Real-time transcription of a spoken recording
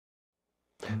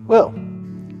Well,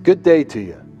 good day to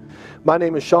you. My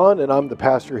name is Sean, and I'm the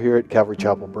pastor here at Calvary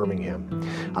Chapel Birmingham.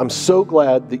 I'm so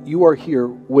glad that you are here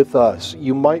with us.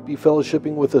 You might be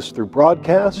fellowshipping with us through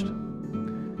broadcast,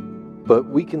 but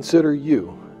we consider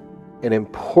you an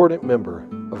important member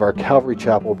of our Calvary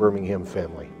Chapel Birmingham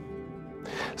family.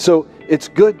 So it's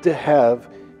good to have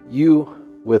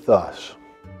you with us.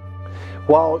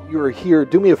 While you're here,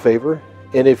 do me a favor,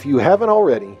 and if you haven't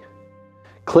already,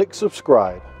 click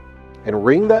subscribe and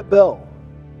ring that bell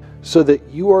so that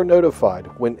you are notified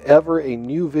whenever a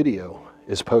new video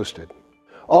is posted.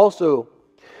 Also,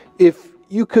 if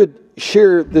you could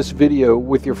share this video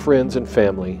with your friends and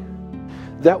family,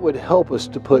 that would help us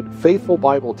to put faithful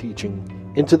Bible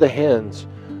teaching into the hands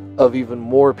of even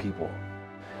more people.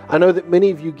 I know that many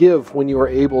of you give when you are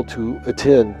able to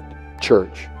attend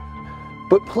church,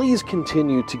 but please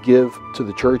continue to give to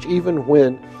the church even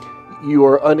when you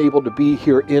are unable to be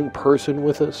here in person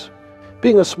with us.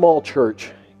 Being a small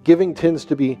church, giving tends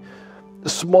to be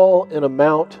small in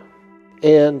amount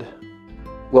and,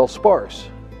 well, sparse.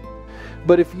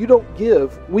 But if you don't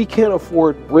give, we can't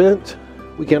afford rent,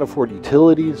 we can't afford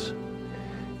utilities,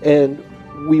 and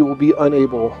we will be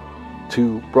unable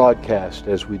to broadcast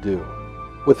as we do.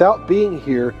 Without being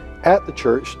here at the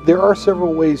church, there are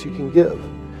several ways you can give.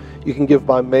 You can give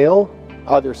by mail,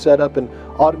 either set up an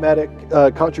automatic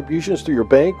contributions through your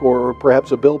bank or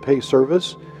perhaps a bill pay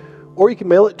service, or you can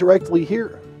mail it directly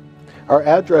here. Our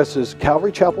address is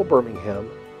Calvary Chapel Birmingham,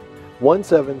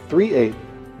 1738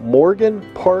 Morgan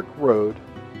Park Road,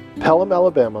 Pelham,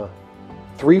 Alabama,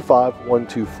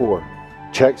 35124.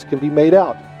 Checks can be made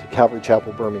out to Calvary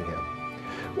Chapel Birmingham.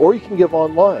 Or you can give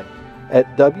online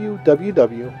at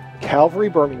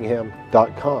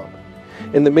www.calvarybirmingham.com.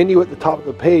 In the menu at the top of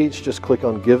the page, just click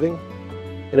on Giving,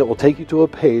 and it will take you to a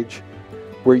page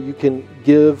where you can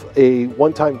give a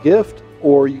one-time gift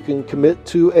or you can commit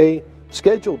to a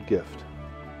scheduled gift.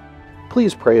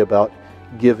 Please pray about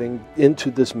giving into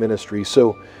this ministry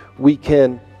so we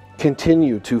can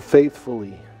continue to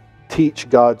faithfully teach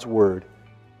God's Word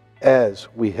as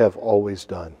we have always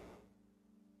done.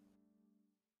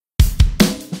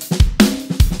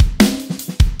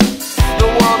 The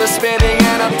world is spinning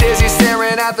and I'm dizzy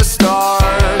staring at the stars.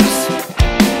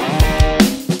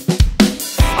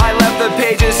 I left the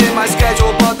pages in my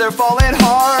schedule but they're falling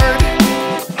hard.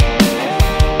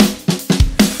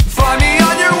 Find me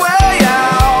on your way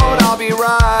out, I'll be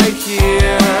right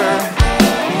here.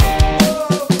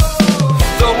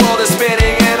 The world is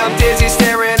spinning and I'm dizzy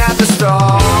staring at the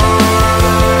stars.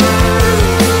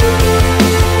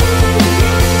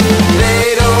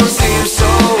 They don't seem so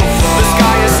far. The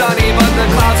sky is sunny but the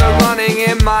clouds are running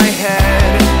in my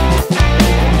head.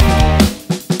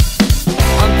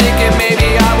 I'm thinking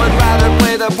maybe I would rather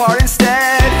play the part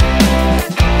instead.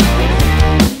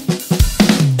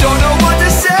 Don't know what to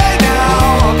say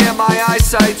now, I'll get my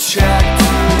eyesight checked.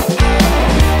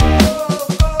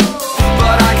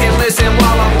 But I can listen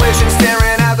while I'm wishing,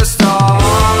 staring at the stars.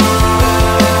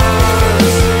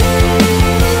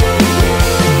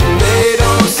 They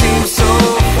don't seem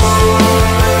so far.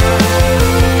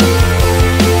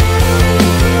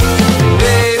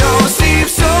 They don't seem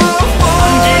so far.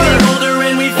 I'm getting older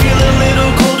and we feel a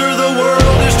little colder. The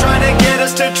world is trying to get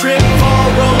us to trip, fall,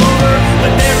 roll over.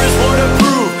 But there is more to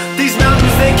prove. These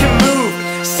mountains, they can move.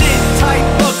 Sit tight,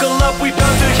 buckle up, we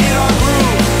bound to hit our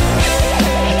groove.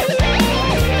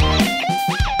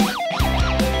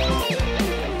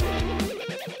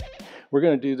 We're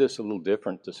going to do this a little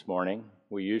different this morning.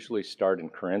 We usually start in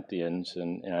Corinthians,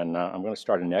 and I'm going to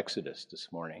start in Exodus this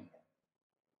morning.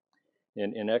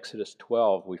 In Exodus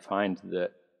 12, we find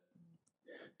that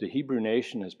the Hebrew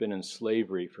nation has been in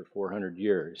slavery for 400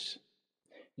 years,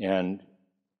 and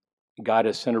God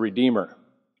has sent a redeemer.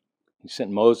 He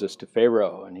sent Moses to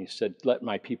Pharaoh, and he said, "Let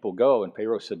my people go." And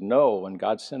Pharaoh said no, and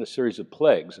God sent a series of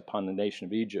plagues upon the nation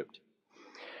of Egypt.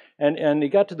 And he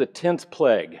got to the 10th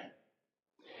plague.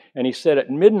 And he said, at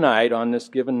midnight on this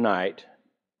given night,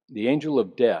 the angel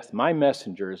of death, my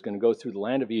messenger, is going to go through the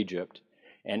land of Egypt,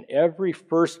 and every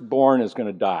firstborn is going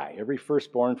to die. Every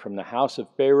firstborn from the house of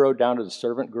Pharaoh down to the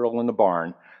servant girl in the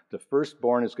barn, the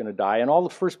firstborn is going to die, and all the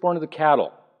firstborn of the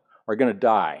cattle are going to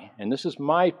die. And this is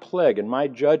my plague and my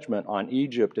judgment on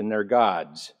Egypt and their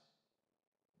gods.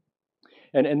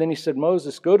 And then he said,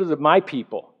 Moses, go to my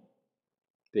people,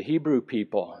 the Hebrew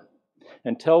people,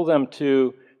 and tell them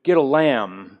to get a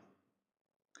lamb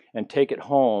and take it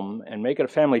home and make it a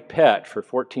family pet for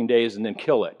 14 days and then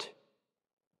kill it.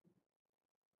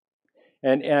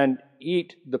 And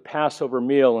eat the Passover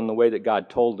meal in the way that God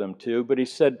told them to. But he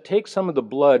said, take some of the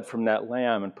blood from that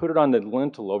lamb and put it on the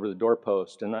lintel over the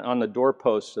doorpost and on the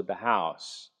doorposts of the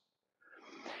house.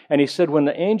 And he said, when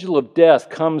the angel of death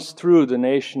comes through the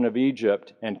nation of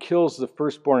Egypt and kills the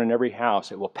firstborn in every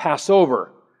house, it will pass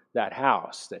over that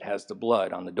house that has the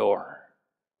blood on the door.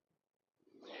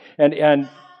 And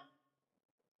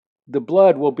the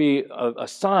blood will be a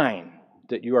sign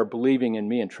that you are believing in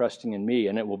me and trusting in me,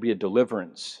 and it will be a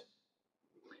deliverance.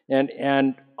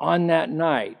 And on that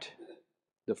night,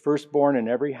 the firstborn in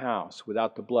every house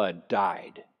without the blood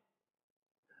died.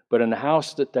 But in the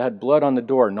house that had blood on the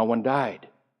door, no one died.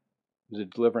 It was a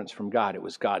deliverance from God. It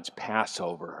was God's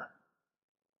Passover.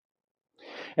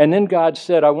 And then God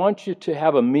said, I want you to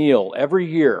have a meal every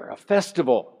year, a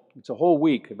festival. It's a whole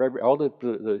week. All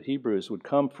the Hebrews would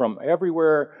come from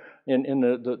everywhere in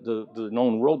the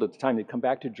known world at the time. They'd come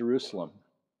back to Jerusalem.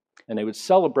 And they would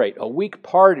celebrate a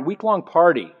week-long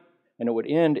party. And it would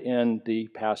end in the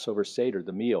Passover Seder,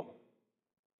 the meal.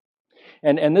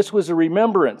 And this was a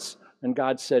remembrance. And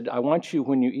God said, I want you,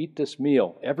 when you eat this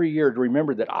meal every year, to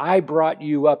remember that I brought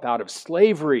you up out of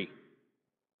slavery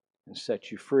and set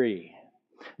you free.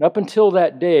 And up until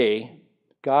that day,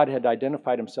 God had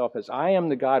identified himself as, I am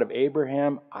the God of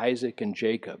Abraham, Isaac, and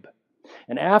Jacob.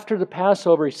 And after the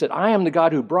Passover, he said, I am the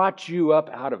God who brought you up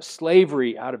out of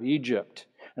slavery, out of Egypt.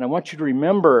 And I want you to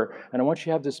remember, and I want you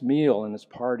to have this meal and this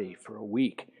party for a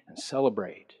week and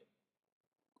celebrate.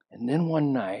 And then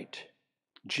one night,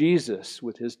 Jesus,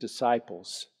 with his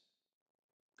disciples,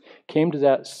 came to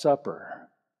that supper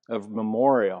of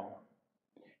memorial.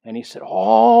 And he said,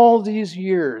 all these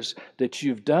years that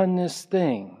you've done this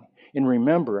thing in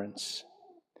remembrance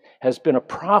has been a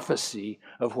prophecy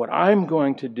of what I'm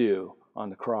going to do on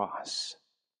the cross.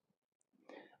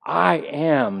 I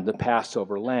am the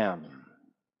Passover lamb.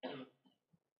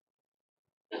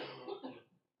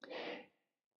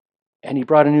 And he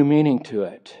brought a new meaning to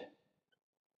it.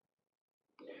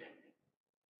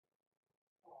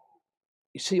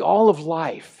 You see, all of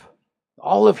life,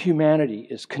 all of humanity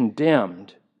is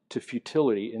condemned to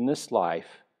futility in this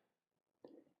life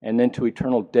and then to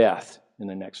eternal death in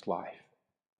the next life.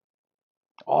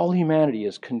 All humanity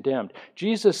is condemned.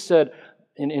 Jesus said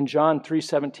in John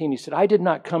 3:17, he said, I did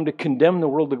not come to condemn the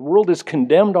world. The world is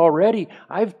condemned already.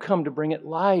 I've come to bring it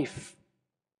life.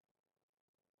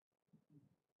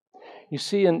 You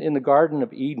see, in the Garden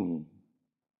of Eden,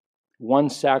 one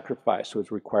sacrifice was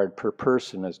required per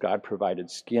person as God provided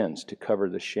skins to cover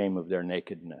the shame of their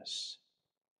nakedness.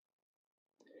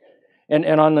 And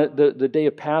on the day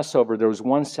of Passover, there was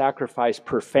one sacrifice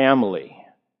per family.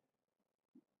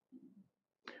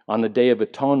 On the Day of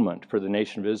Atonement for the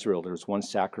nation of Israel, there was one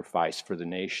sacrifice for the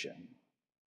nation.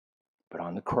 But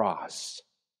on the cross,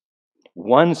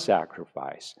 one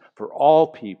sacrifice for all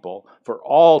people, for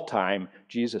all time,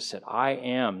 Jesus said, I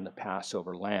am the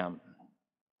Passover lamb.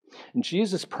 And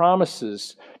Jesus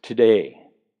promises today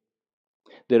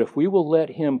that if we will let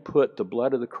him put the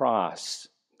blood of the cross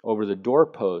over the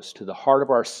doorpost to the heart of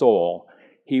our soul,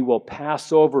 he will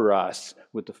pass over us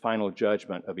with the final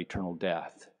judgment of eternal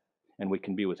death, and we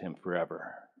can be with him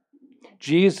forever.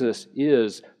 Jesus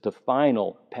is the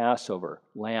final Passover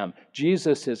lamb.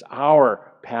 Jesus is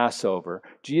our Passover.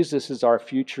 Jesus is our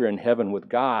future in heaven with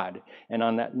God. And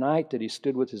on that night that he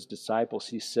stood with his disciples,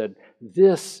 he said,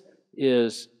 this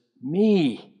is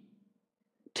me.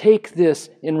 Take this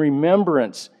in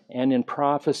remembrance and in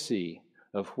prophecy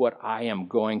of what I am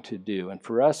going to do. And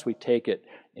for us, we take it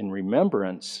in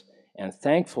remembrance and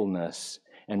thankfulness,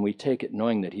 and we take it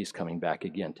knowing that he's coming back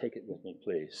again. Take it with me,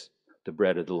 please. The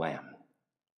bread of the Lamb.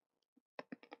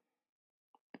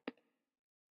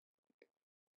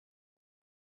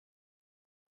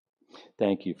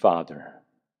 Thank you, Father,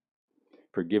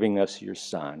 for giving us your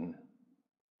Son,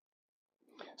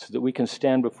 so that we can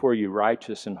stand before you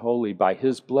righteous and holy by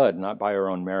his blood, not by our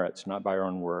own merits, not by our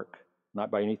own work, not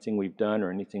by anything we've done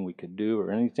or anything we could do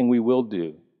or anything we will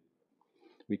do.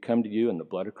 We come to you in the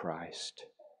blood of Christ.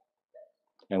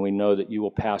 And we know that you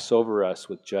will pass over us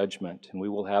with judgment, and we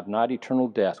will have not eternal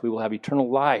death, we will have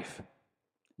eternal life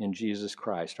in Jesus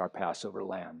Christ, our Passover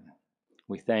Lamb.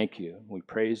 We thank you, we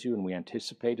praise you, and we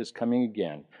anticipate his coming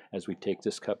again as we take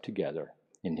this cup together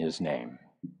in his name.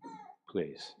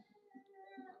 Please.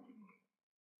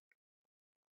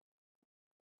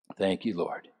 Thank you,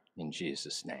 Lord, in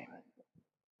Jesus' name.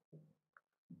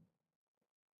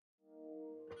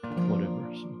 Whatever.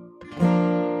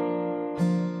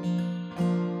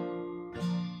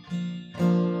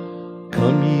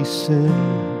 Come ye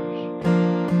sinners,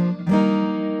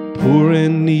 poor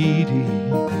and needy,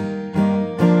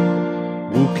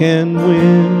 who can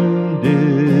win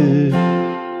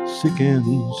this sick and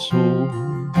sore?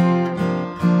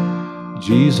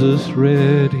 Jesus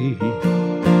ready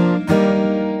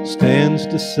stands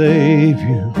to save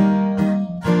you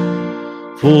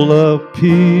full of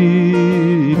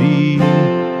pity,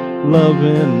 love,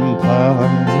 and power.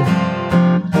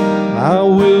 I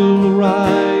will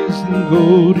arise and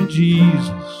go to Jesus.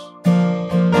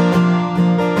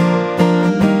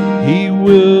 He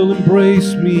will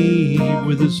embrace me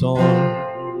with his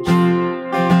arms,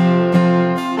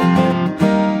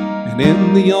 and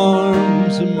in the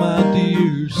arms of my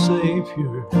dear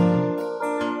Savior,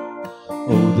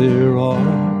 oh, there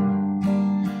are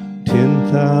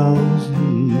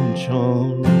 10,000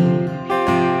 charms.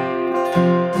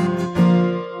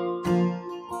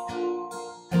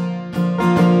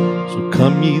 So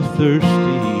come ye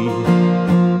thirsty,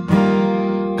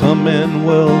 come and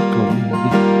welcome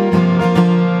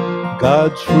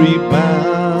God's free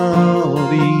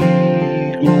bounty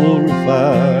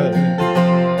glorified.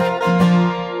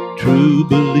 True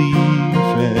belief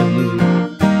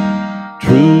and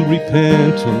true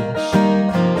repentance,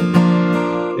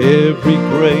 every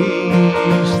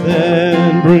grace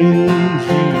that brings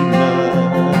you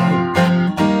nigh.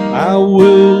 I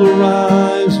will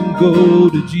arise and go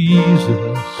to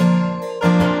Jesus.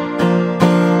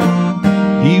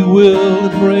 He will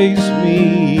embrace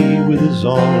me with his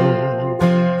arms,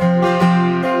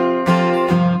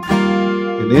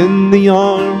 and in the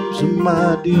arms of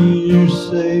my dear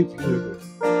Savior,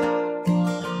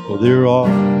 oh, there are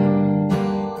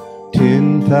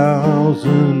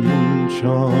 10,000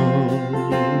 charms.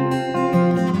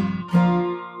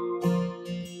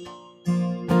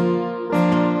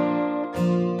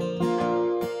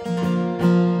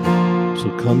 So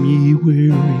come ye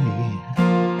weary,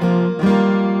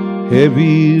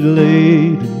 heavy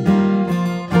laden,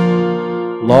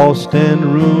 lost and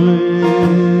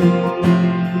ruined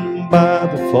by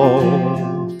the fall.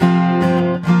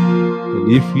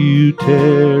 And if you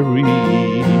tarry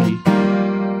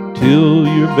till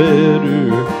you're better,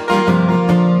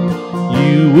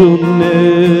 you will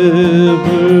never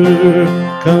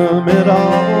come at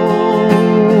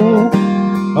all.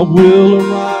 I will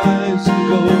arise and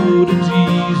go to Jesus.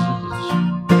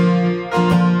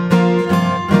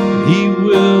 He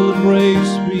will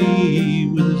embrace me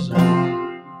with his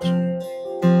arms,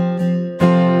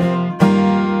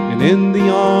 and in the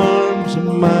arms of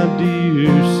my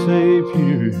dear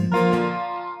Savior,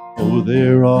 oh,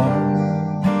 there are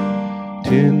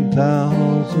 10,000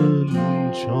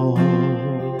 charms.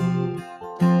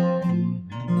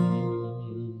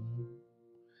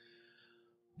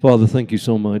 Father, thank you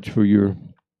so much for your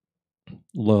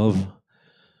love.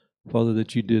 Father,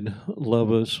 that you did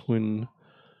love us when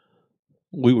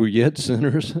we were yet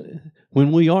sinners,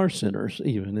 when we are sinners,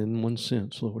 even in one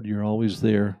sense, Lord. You're always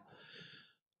there,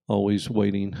 always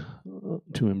waiting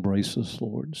to embrace us,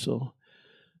 Lord. So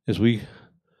as we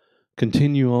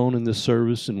continue on in this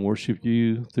service and worship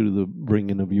you through the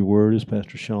bringing of your word, as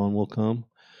Pastor Sean will come,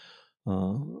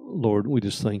 Lord, we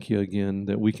just thank you again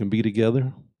that we can be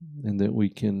together and that we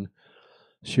can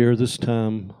share this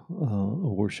time of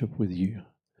worship with you.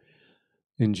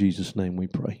 In Jesus' name we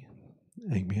pray.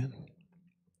 Amen.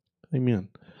 Amen.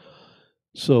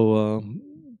 So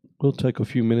we'll take a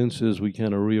few minutes as we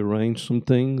kind of rearrange some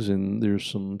things, and there's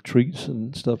some treats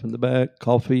and stuff in the back,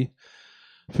 coffee.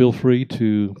 Feel free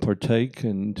to partake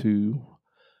and to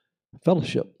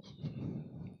fellowship.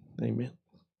 Amen.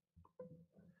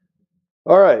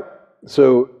 All right.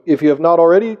 So if you have not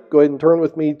already, go ahead and turn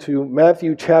with me to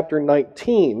Matthew chapter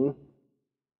 19.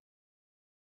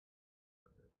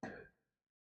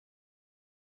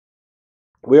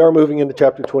 We are moving into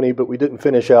chapter 20, but we didn't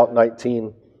finish out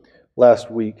 19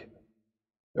 last week.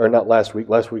 Or not last week.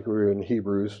 Last week we were in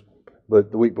Hebrews,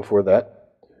 but the week before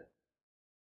that.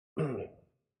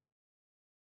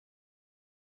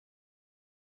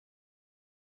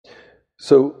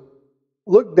 So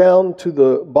look down to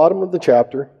the bottom of the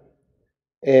chapter,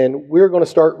 and we're going to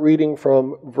start reading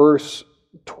from verse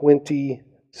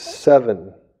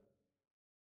 27.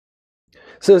 It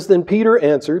says, Then Peter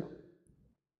answered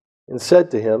and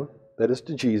said to him, that is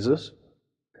to Jesus,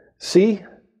 See,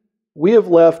 we have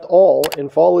left all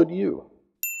and followed you.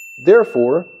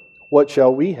 Therefore, what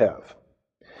shall we have?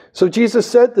 So Jesus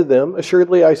said to them,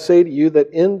 Assuredly I say to you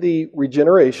that in the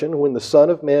regeneration, when the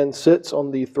Son of Man sits on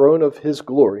the throne of his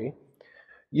glory,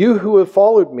 you who have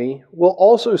followed me will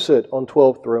also sit on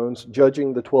 12 thrones,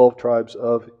 judging the 12 tribes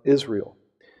of Israel.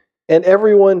 And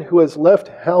everyone who has left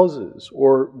houses,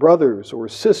 or brothers, or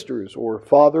sisters, or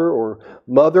father, or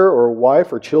mother, or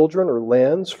wife, or children, or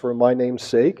lands, for my name's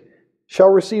sake, shall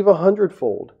receive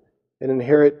 100-fold and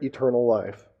inherit eternal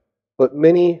life. But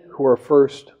many who are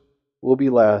first will be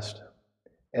last,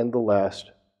 and the last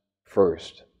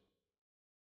first.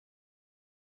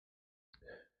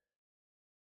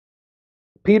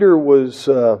 Peter was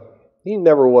he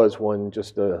never was one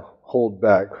just to hold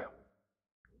back.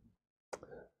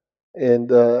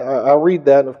 And I read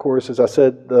that, and of course, as I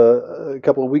said a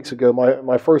couple of weeks ago,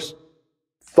 my first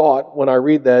thought when I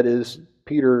read that is,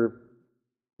 Peter,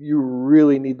 you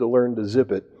really need to learn to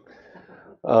zip it.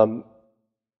 But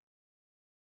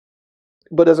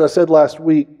as I said last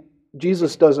week,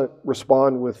 Jesus doesn't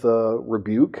respond with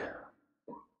rebuke.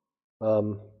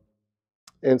 And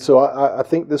so I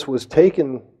think this was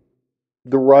taken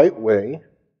the right way.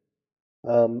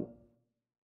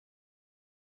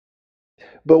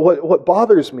 But what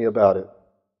bothers me about it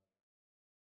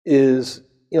is,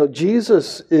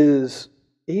 Jesus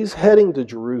he's heading to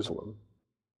Jerusalem,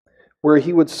 where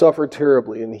he would suffer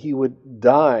terribly and he would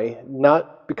die,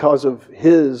 not because of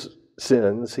his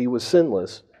sins, he was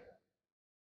sinless,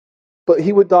 but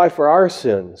he would die for our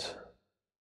sins.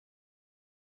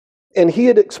 And he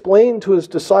had explained to his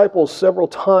disciples several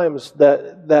times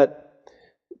that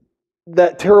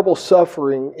terrible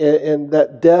suffering and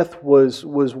that death was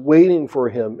waiting for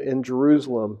him in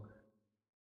Jerusalem.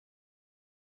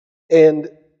 And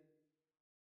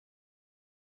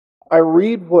I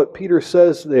read what Peter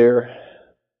says there,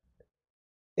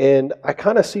 and I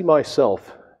kind of see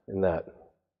myself in that.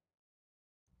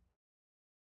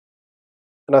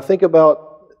 And I think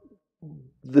about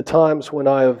the times when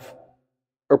I have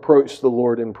approached the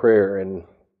Lord in prayer and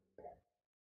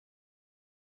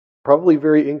probably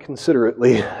very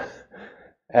inconsiderately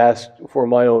asked for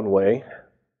my own way,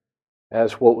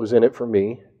 asked what was in it for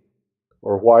me,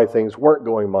 or why things weren't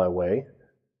going my way,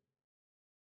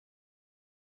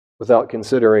 without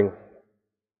considering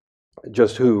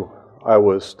just who I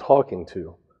was talking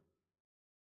to.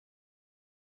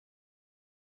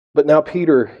 But now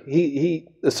Peter, he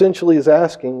essentially is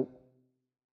asking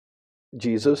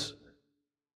Jesus,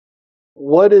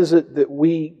 what is it that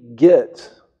we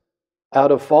get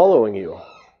out of following you?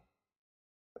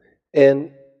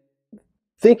 And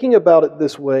thinking about it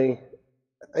this way,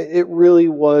 it really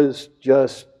was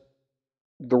just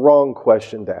the wrong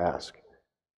question to ask.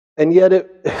 And yet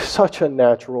it's such a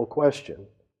natural question.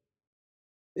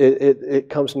 It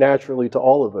comes naturally to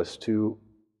all of us to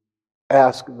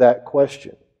ask that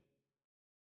question.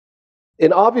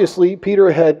 And obviously,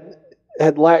 Peter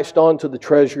had latched on to the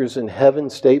treasures in heaven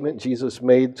statement Jesus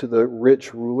made to the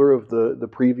rich ruler of the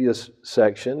previous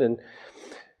section. And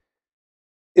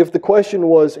if the question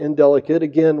was indelicate,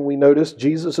 again, we notice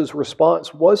Jesus'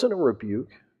 response wasn't a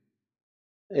rebuke,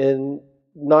 and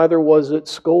neither was it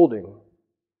scolding.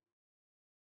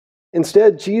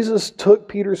 Instead, Jesus took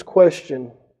Peter's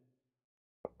question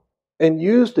and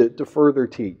used it to further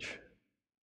teaching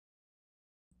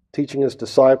his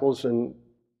disciples, and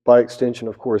by extension,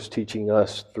 of course, teaching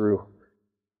us through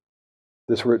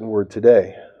this written word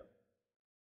today.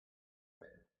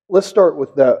 Let's start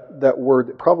with that word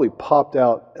that probably popped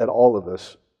out at all of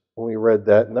us when we read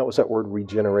that, and that was that word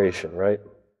regeneration, right?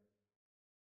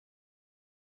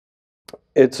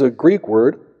 It's a Greek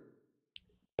word,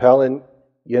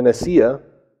 palingenesia,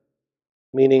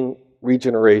 meaning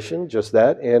regeneration, just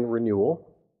that, and renewal.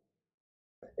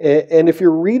 And if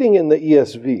you're reading in the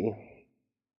ESV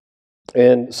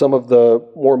and some of the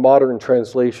more modern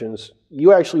translations,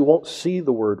 you actually won't see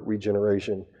the word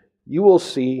regeneration. You will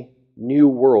see new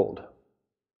world.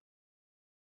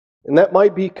 And that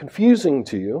might be confusing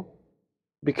to you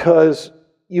because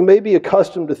you may be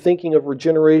accustomed to thinking of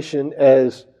regeneration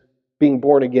as being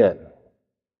born again.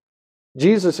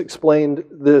 Jesus explained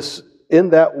this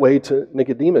in that way to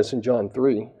Nicodemus in John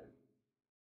 3.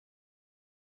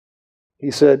 He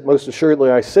said, "Most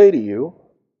assuredly I say to you,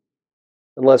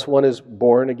 unless one is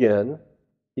born again,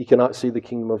 he cannot see the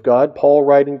kingdom of God." Paul,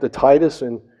 writing to Titus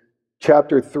in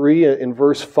chapter 3, in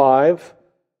verse 5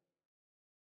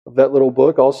 of that little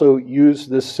book, also used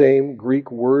this same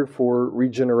Greek word for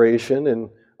regeneration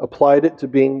and applied it to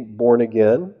being born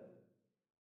again.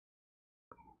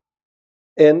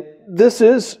 And this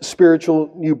is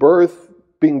spiritual new birth,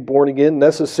 being born again,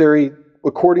 necessary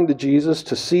according to Jesus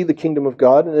to see the kingdom of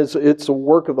God. And it's a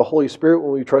work of the Holy Spirit.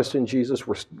 When we trust in Jesus,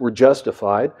 we're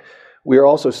justified. We are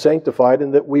also sanctified in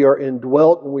that we are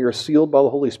indwelt and we are sealed by the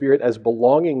Holy Spirit as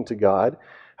belonging to God.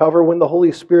 However, when the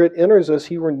Holy Spirit enters us,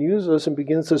 He renews us and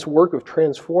begins this work of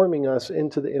transforming us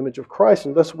into the image of Christ.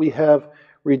 And thus we have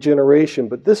regeneration.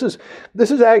 But this is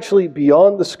actually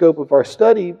beyond the scope of our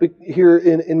study here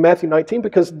in Matthew 19,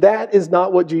 because that is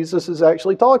not what Jesus is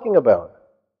actually talking about.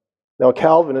 Now,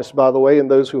 Calvinists, by the way, and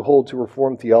those who hold to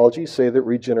Reformed theology say that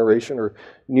regeneration or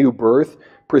new birth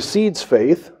precedes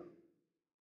faith,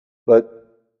 but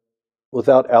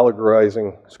without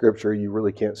allegorizing Scripture, you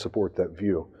really can't support that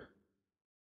view.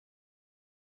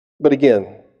 But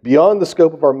again, beyond the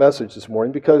scope of our message this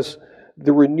morning, because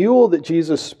the renewal that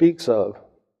Jesus speaks of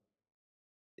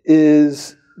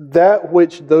is that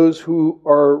which those who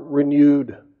are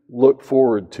renewed look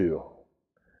forward to.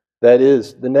 That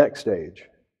is the next age.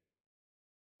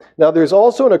 Now, there's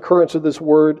also an occurrence of this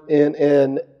word in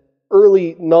an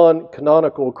early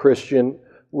non-canonical Christian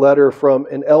letter from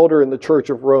an elder in the Church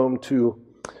of Rome to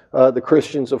the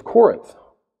Christians of Corinth.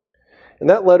 And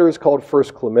that letter is called 1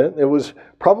 Clement. It was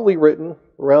probably written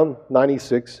around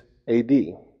 96 AD.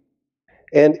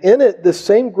 And in it, the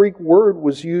same Greek word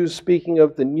was used speaking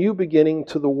of the new beginning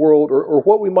to the world, or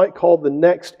what we might call the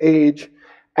next age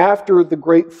after the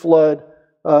great flood,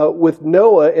 with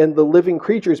Noah and the living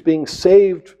creatures being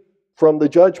saved from the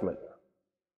judgment.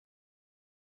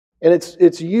 And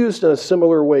it's used in a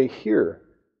similar way here.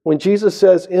 When Jesus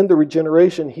says in the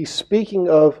regeneration, he's speaking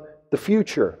of the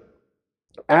future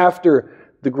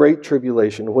after the great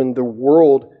tribulation, when the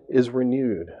world is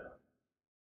renewed.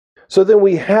 So then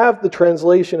we have the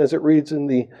translation as it reads in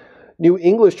the New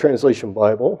English Translation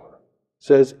Bible. It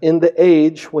says, in the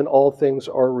age when all things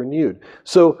are renewed.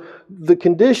 So the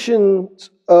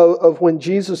conditions of when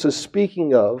Jesus is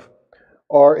speaking of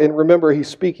are, and remember he's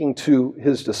speaking to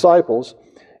his disciples,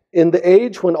 in the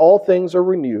age when all things are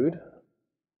renewed,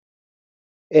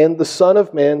 and the Son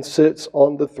of Man sits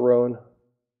on the throne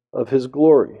of his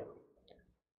glory.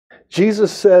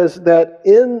 Jesus says that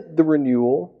in the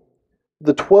renewal,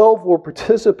 the 12 will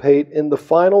participate in the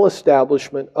final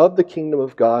establishment of the kingdom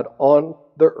of God on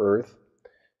the earth,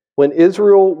 when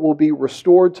Israel will be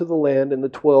restored to the land and the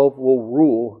 12 will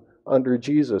rule under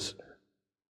Jesus.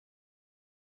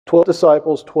 12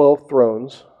 disciples, 12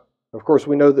 thrones. Of course,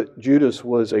 we know that Judas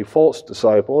was a false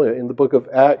disciple. In the book of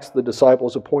Acts, the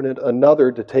disciples appointed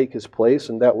another to take his place,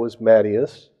 and that was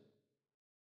Matthias.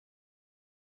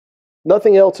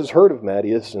 Nothing else is heard of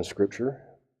Matthias in Scripture,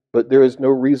 but there is no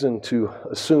reason to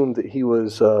assume that he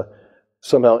was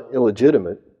somehow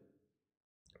illegitimate.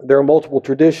 There are multiple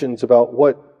traditions about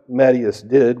what Matthias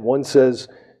did. One says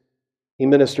he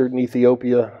ministered in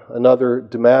Ethiopia, another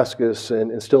Damascus,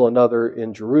 and still another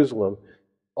in Jerusalem.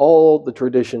 All the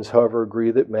traditions, however,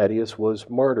 agree that Matthias was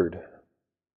martyred.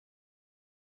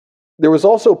 There was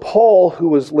also Paul, who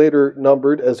was later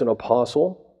numbered as an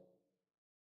apostle.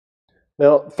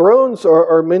 Now, thrones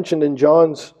are mentioned in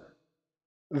John's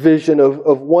vision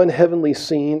of one heavenly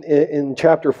scene in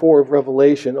chapter 4 of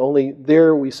Revelation. Only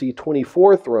there we see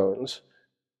 24 thrones.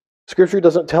 Scripture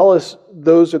doesn't tell us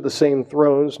those are the same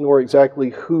thrones, nor exactly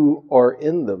who are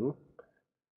in them.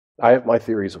 I have my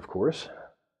theories, of course.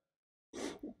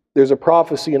 There's a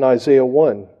prophecy in Isaiah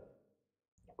 1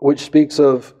 which speaks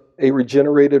of a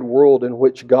regenerated world in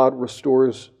which God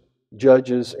restores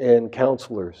judges and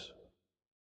counselors.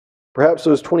 Perhaps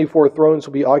those 24 thrones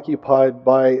will be occupied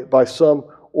by some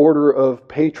order of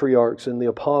patriarchs and the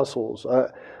apostles.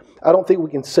 I don't think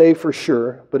we can say for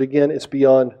sure, but again, it's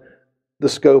beyond the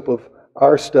scope of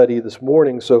our study this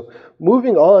morning. So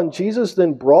moving on, Jesus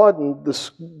then broadened the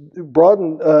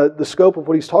scope of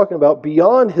what he's talking about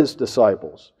beyond his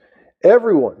disciples.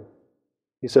 Everyone,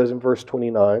 he says in verse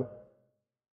 29,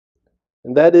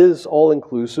 and that is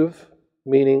all-inclusive,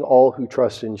 meaning all who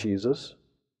trust in Jesus.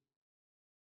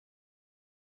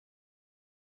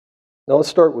 Now let's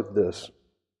start with this.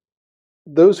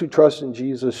 Those who trust in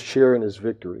Jesus share in his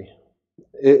victory.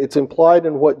 It's implied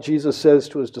in what Jesus says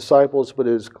to his disciples, but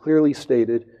it is clearly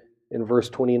stated in verse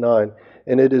 29.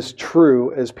 And it is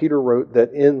true, as Peter wrote,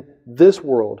 that in this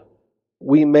world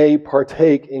we may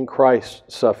partake in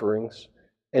Christ's sufferings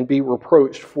and be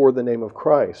reproached for the name of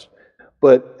Christ.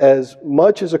 But as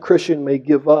much as a Christian may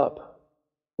give up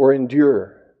or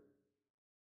endure,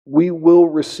 we will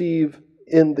receive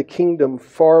in the kingdom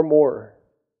far more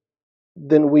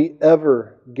than we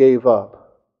ever gave up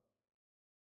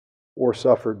or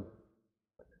suffered.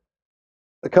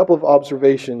 A couple of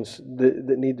observations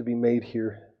that need to be made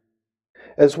here.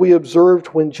 As we observed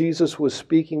when Jesus was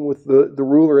speaking with the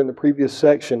ruler in the previous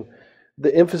section,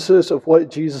 the emphasis of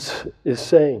what Jesus is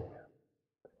saying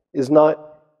is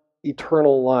not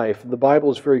eternal life. The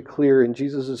Bible is very clear, and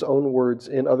Jesus' own words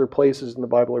in other places in the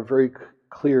Bible are very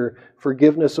clear.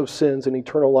 Forgiveness of sins and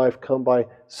eternal life come by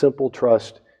simple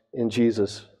trust in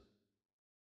Jesus.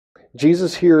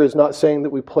 Jesus here is not saying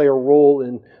that we play a role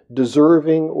in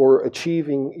deserving or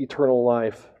achieving eternal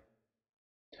life.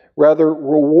 Rather,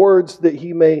 rewards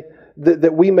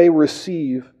that we may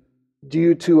receive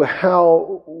due to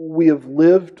how we have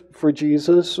lived for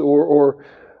Jesus or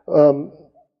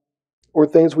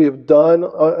things we have done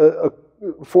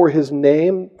for His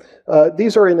name.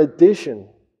 These are in addition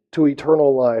to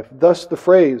eternal life. Thus the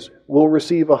phrase, "will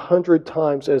receive 100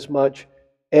 times as much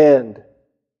and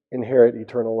inherit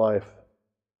eternal life."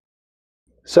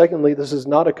 Secondly, this is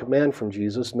not a command from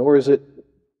Jesus, nor is it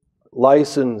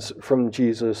license from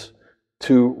Jesus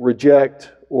to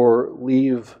reject or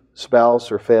leave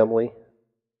spouse or family,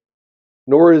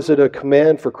 nor is it a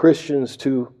command for Christians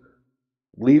to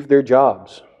leave their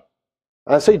jobs.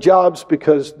 I say jobs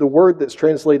because the word that's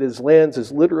translated as lands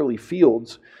is literally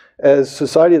fields, as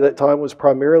society at that time was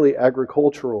primarily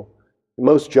agricultural.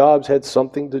 Most jobs had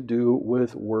something to do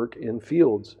with work in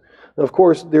fields. And of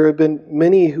course, there have been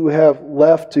many who have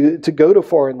left to go to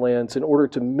foreign lands in order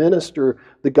to minister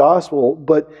the gospel,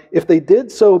 but if they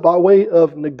did so by way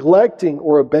of neglecting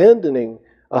or abandoning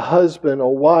a husband, a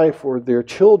wife, or their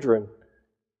children,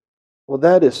 well,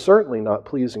 that is certainly not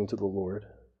pleasing to the Lord.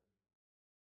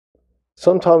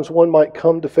 Sometimes one might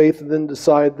come to faith and then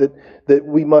decide that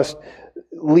we must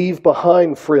leave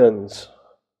behind friends.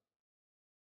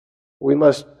 We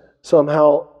must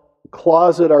somehow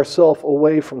closet ourselves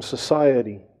away from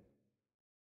society.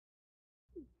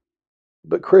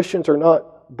 But Christians are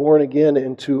not born again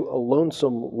into a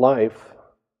lonesome life,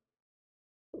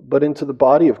 but into the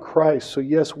body of Christ. So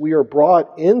yes, we are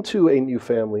brought into a new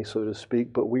family, so to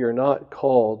speak, but we are not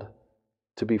called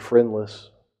to be friendless,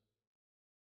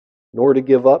 nor to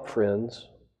give up friends.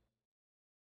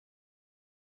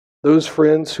 Those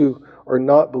friends who are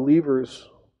not believers,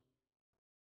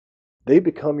 they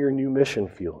become your new mission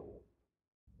field.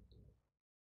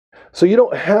 So you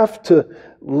don't have to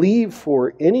leave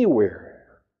for anywhere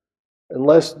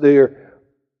unless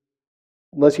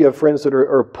you have friends that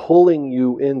are pulling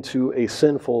you into a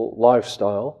sinful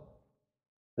lifestyle,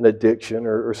 an addiction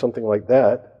or something like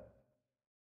that.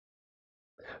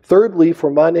 Thirdly,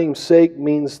 for my name's sake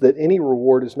means that any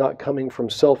reward is not coming from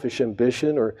selfish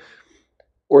ambition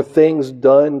or things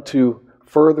done to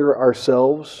further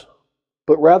ourselves,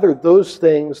 but rather those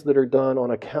things that are done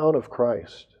on account of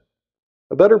Christ.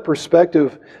 A better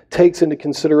perspective takes into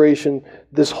consideration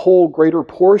this whole greater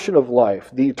portion of life,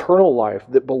 the eternal life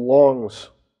that belongs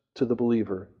to the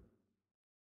believer.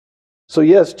 So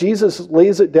yes, Jesus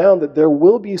lays it down that there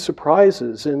will be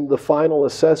surprises in the final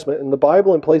assessment. And the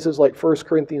Bible in places like 1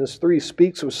 Corinthians 3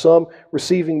 speaks of some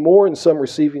receiving more and some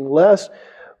receiving less,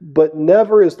 but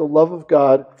never is the love of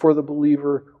God for the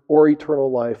believer or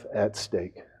eternal life at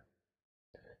stake.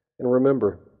 And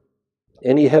remember,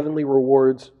 any heavenly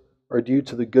rewards are due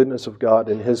to the goodness of God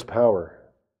and His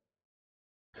power.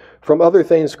 From other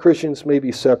things, Christians may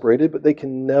be separated, but they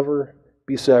can never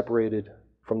be separated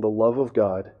from the love of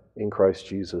God in Christ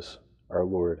Jesus, our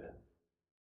Lord.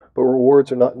 But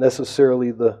rewards are not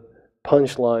necessarily the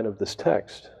punchline of this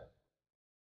text.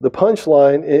 The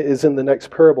punchline is in the next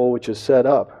parable, which is set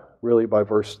up, really, by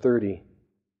verse 30.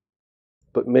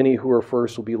 But many who are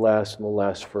first will be last, and the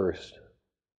last first.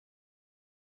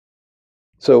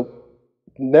 So,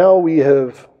 now we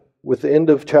have, with the end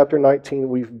of chapter 19,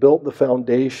 we've built the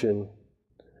foundation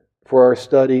for our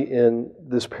study in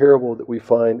this parable that we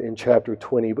find in chapter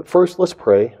 20. But first, let's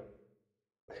pray.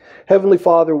 Heavenly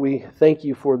Father, we thank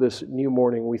you for this new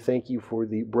morning. We thank you for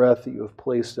the breath that you have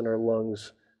placed in our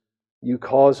lungs. You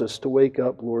cause us to wake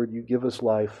up, Lord. You give us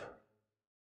life.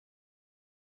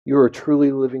 You are a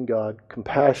truly living God,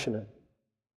 compassionate.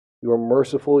 You are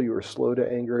merciful. You are slow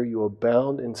to anger. You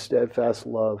abound in steadfast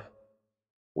love.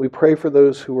 We pray for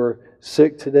those who are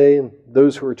sick today and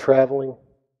those who are traveling.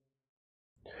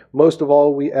 Most of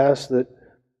all, we ask that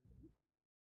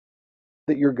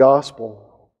your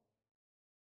gospel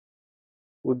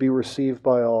would be received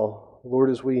by all. Lord,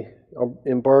 as we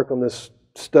embark on this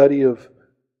study of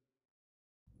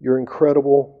your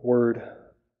incredible word,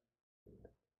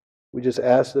 we just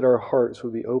ask that our hearts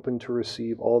would be open to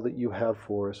receive all that you have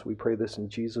for us. We pray this in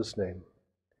Jesus' name.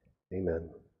 Amen.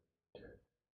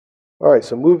 All right,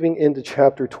 so moving into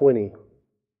chapter 20,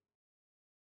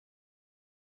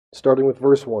 starting with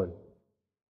verse 1.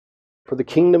 For the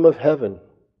kingdom of heaven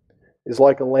is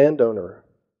like a landowner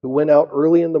who went out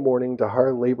early in the morning to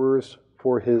hire laborers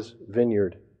for his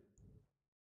vineyard.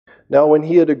 Now, when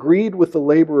he had agreed with the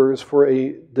laborers for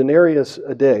a denarius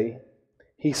a day,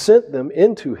 he sent them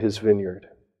into his vineyard.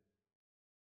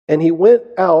 And he went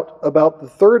out about the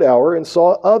third hour and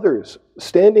saw others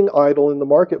standing idle in the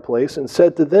marketplace and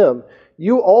said to them,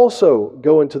 "You also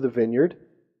go into the vineyard,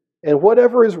 and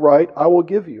whatever is right I will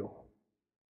give you."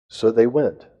 So they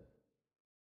went.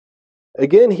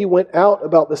 Again he went out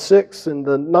about the 6th and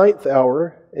the 9th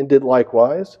hour and did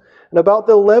likewise. And about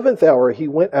the 11th hour he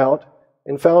went out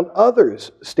and found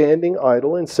others standing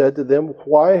idle and said to them,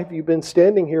 "Why have you been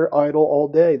standing here idle all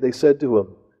day?" They said to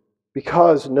him,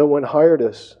 "Because no one hired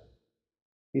us."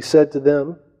 He said to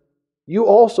them, "You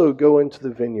also go into the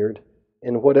vineyard,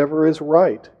 and whatever is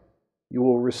right you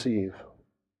will receive."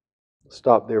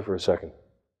 Stop there for a second.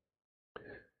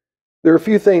 There are a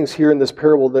few things here in this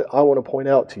parable that I want to point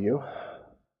out to you.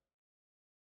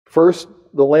 First,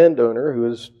 the landowner, who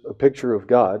is a picture of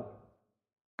God,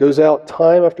 goes out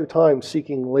time after time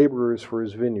seeking laborers for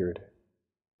his vineyard.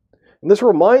 And this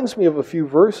reminds me of a few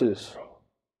verses.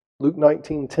 Luke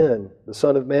 19:10, the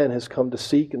Son of Man has come to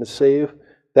seek and to save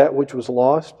that which was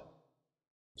lost.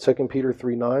 2 Peter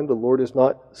 3:9, the Lord is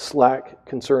not slack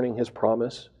concerning his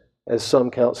promise, as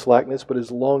some count slackness, but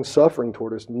is long-suffering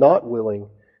toward us, not willing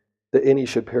that any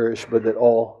should perish, but that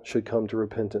all should come to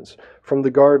repentance. From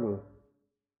the garden,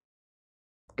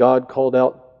 God called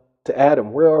out to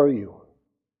Adam, where are you?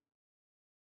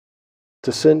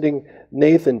 To sending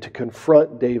Nathan to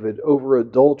confront David over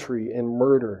adultery and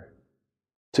murder.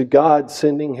 To God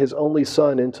sending his only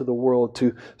Son into the world.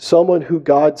 To someone who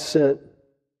God sent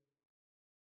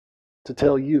to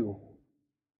tell you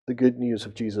the good news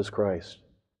of Jesus Christ.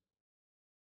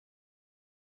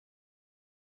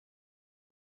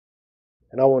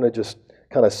 And I want to just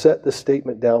kind of set this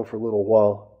statement down for a little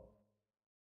while.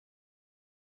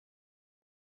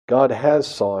 God has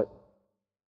sought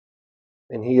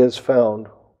and He has found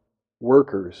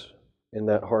workers in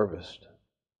that harvest.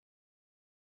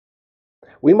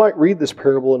 We might read this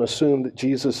parable and assume that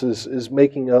Jesus is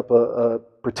making up a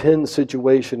pretend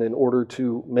situation in order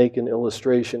to make an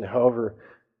illustration. However,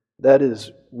 that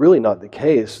is really not the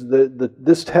case.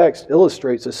 This text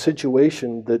illustrates a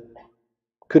situation that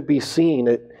could be seen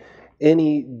at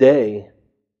any day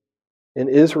in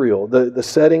Israel. The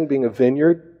setting being a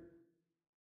vineyard.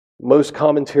 Most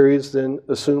commentaries then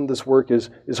assume this work is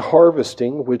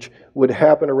harvesting, which would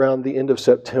happen around the end of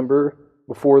September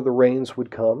before the rains would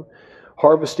come.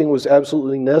 Harvesting was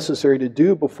absolutely necessary to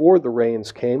do before the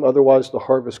rains came, otherwise the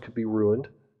harvest could be ruined.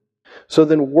 So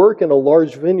then work in a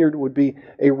large vineyard would be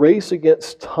a race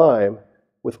against time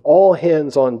with all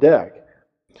hands on deck.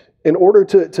 In order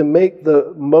to make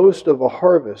the most of a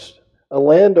harvest, a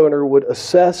landowner would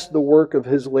assess the work of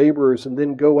his laborers and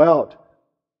then go out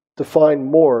to find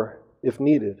more if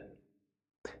needed.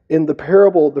 In the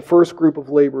parable, the first group of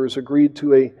laborers agreed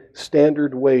to a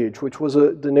standard wage, which was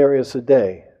a denarius a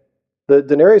day. The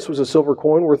denarius was a silver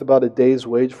coin worth about a day's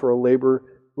wage for a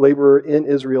laborer in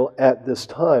Israel at this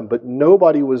time, but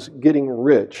nobody was getting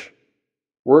rich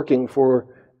working for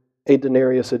a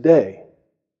denarius a day.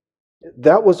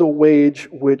 That was a wage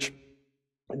which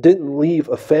didn't leave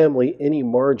a family any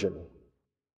margin.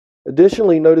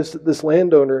 Additionally, notice that this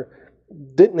landowner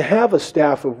didn't have a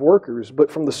staff of workers, but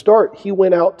from the start, he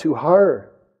went out to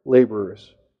hire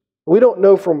laborers. We don't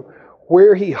know from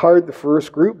where he hired the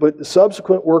first group, but the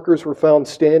subsequent workers were found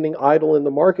standing idle in the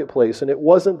marketplace, and it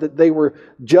wasn't that they were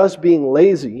just being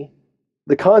lazy.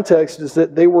 The context is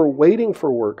that they were waiting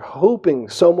for work, hoping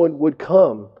someone would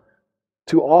come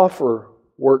to offer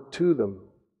work to them.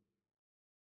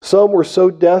 Some were so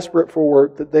desperate for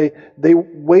work that they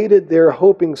waited there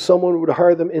hoping someone would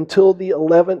hire them until the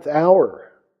 11th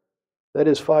hour. That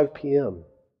is 5 p.m.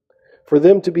 For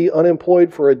them to be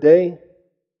unemployed for a day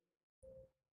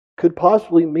could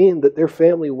possibly mean that their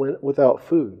family went without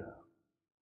food.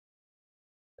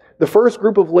 The first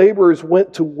group of laborers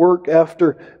went to work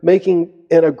after making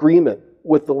an agreement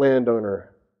with the landowner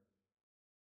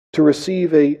to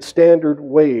receive a standard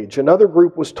wage. Another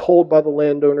group was told by the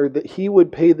landowner that he would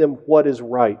pay them what is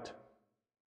right.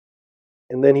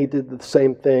 And then he did the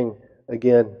same thing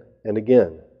again and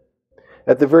again.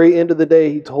 At the very end of the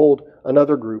day, he told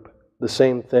another group the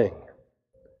same thing.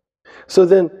 So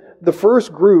then, the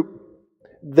first group,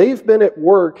 they've been at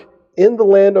work in the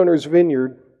landowner's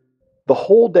vineyard the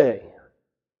whole day,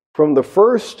 from the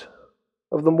first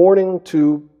of the morning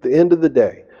to the end of the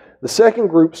day. The second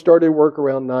group started work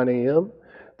around 9 a.m.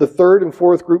 The third and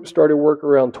fourth group started work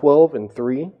around 12 and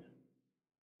 3.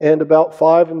 And about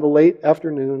 5 in the late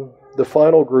afternoon, the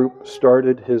final group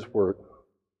started his work.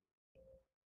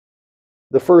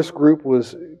 The first group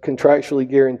was contractually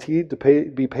guaranteed to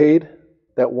be paid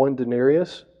that 1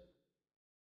 denarius.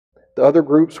 The other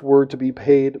groups were to be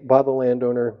paid by the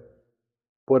landowner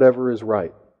whatever is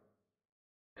right.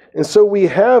 And so we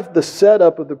have the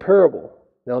setup of the parable.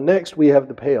 Now next we have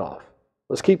the payoff.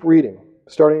 Let's keep reading,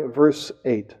 starting at verse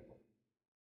 8.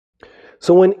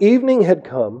 So when evening had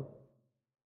come,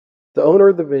 the owner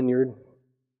of the vineyard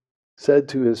said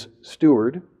to his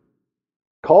steward,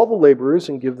 "Call the laborers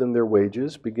and give them their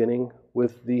wages, beginning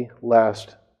with the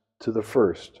last to the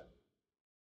first."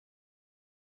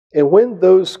 And when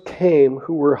those came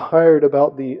who were hired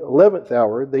about the 11th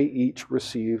hour, they each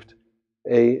received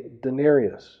a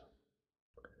denarius.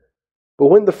 But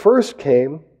when the first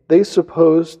came, they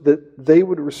supposed that they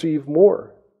would receive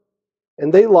more,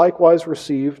 and they likewise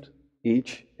received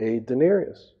each a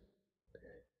denarius.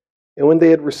 And when they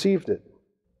had received it,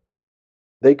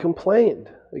 they complained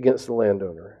against the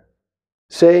landowner,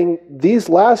 saying, "These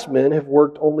last men have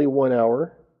worked only 1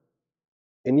 hour,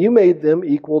 and you made them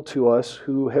equal to us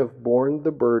who have borne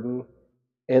the burden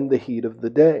and the heat of the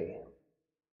day."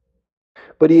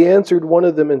 But he answered one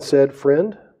of them and said,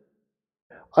 "Friend,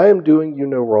 I am doing you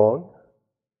no wrong.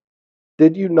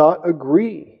 Did you not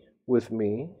agree with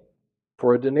me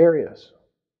for a denarius?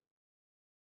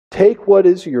 Take what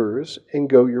is yours and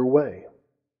go your way.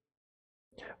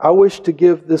 I wish to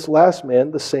give this last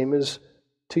man the same as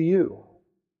to you.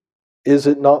 Is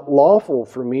it not lawful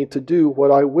for me to do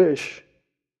what I wish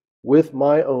with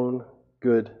my own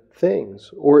good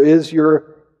things? Or is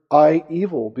your eye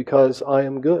evil because I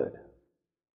am good?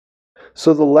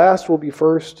 So the last will be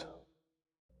first,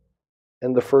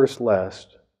 and the first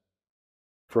last.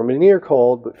 For many are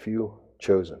called, but few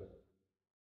chosen."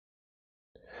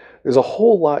 There's a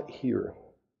whole lot here.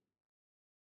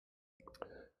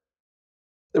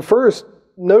 First,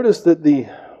 notice that the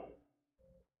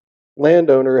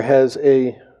landowner has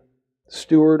a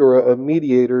steward or a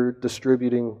mediator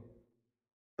distributing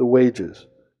the wages.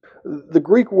 The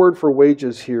Greek word for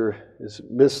wages here is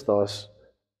misthos,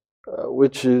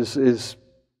 which is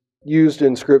used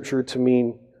in Scripture to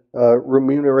mean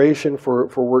remuneration for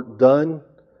work done.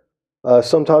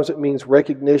 Sometimes it means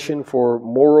recognition for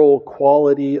moral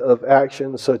quality of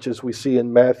action, such as we see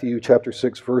in Matthew chapter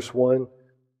 6, verse 1.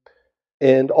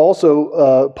 And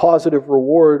also positive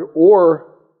reward, or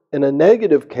in a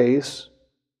negative case,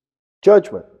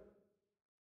 judgment.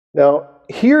 Now,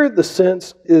 here the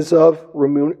sense is of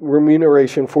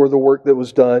remuneration for the work that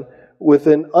was done, with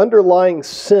an underlying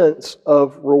sense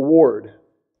of reward.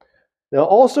 Now,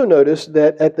 also notice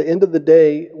that at the end of the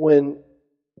day, when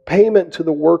payment to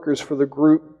the workers for the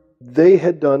group they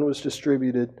had done was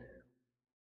distributed,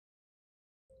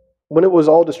 when it was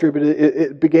all distributed,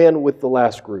 it began with the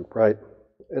last group, right?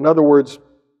 In other words,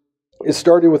 it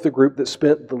started with the group that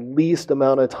spent the least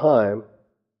amount of time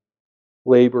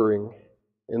laboring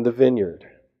in the vineyard.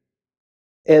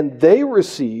 And they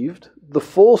received the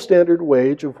full standard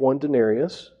wage of 1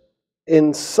 denarius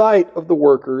in sight of the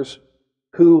workers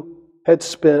who had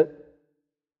spent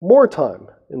more time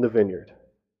in the vineyard.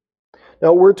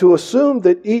 Now, we're to assume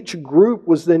that each group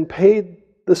was then paid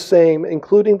the same,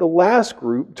 including the last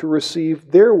group to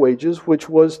receive their wages, which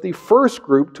was the first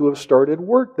group to have started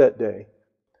work that day.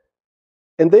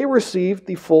 And they received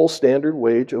the full standard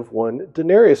wage of 1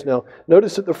 denarius. Now,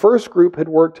 notice that the first group had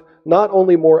worked not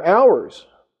only more hours,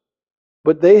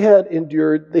 but they had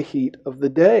endured the heat of the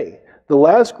day. The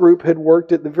last group had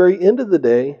worked at the very end of the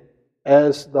day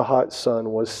as the hot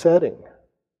sun was setting.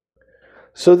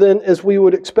 So then, as we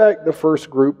would expect, the first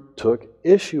group took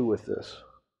issue with this.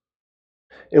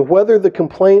 And whether the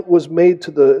complaint was made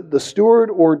to the steward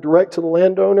or direct to the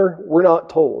landowner, we're not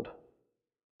told.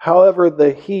 However,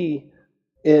 he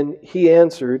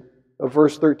answered, of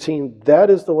verse 13, that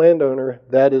is the landowner,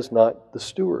 that is not the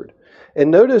steward.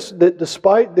 And notice that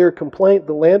despite their complaint,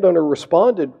 the landowner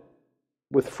responded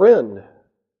with friend,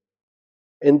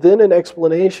 and then an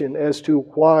explanation as to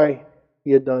why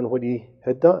he had done what he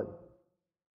had done.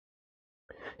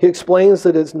 He explains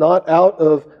that it's not out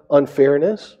of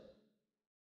unfairness,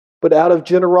 but out of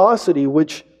generosity,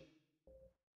 which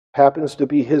happens to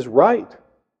be his right,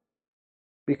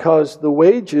 because the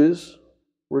wages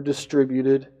were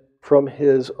distributed from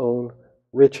his own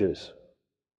riches.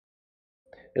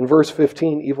 In verse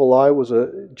 15, evil eye was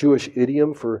a Jewish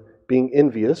idiom for being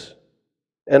envious.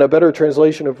 And a better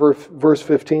translation of verse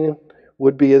 15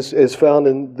 would be as found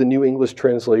in the New English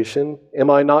translation, "Am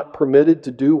I not permitted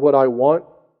to do what I want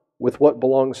with what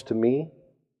belongs to me?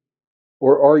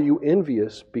 Or are you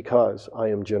envious because I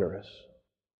am generous?"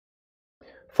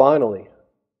 Finally,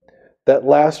 that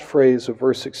last phrase of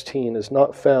verse 16 is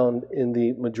not found in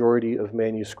the majority of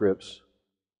manuscripts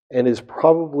and is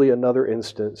probably another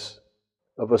instance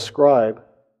of a scribe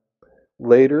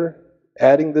later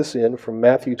adding this in from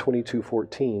Matthew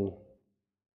 22:14,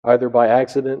 either by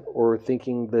accident or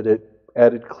thinking that it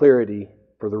added clarity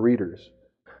for the readers.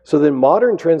 So then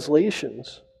modern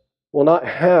translations will not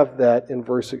have that in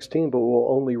verse 16, but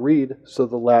will only read, "So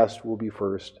the last will be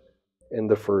first and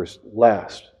the first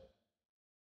last."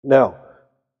 Now,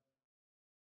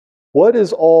 what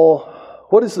is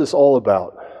this all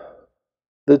about?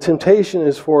 The temptation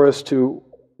is for us to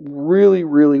really,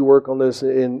 really work on this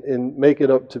and make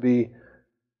it up to be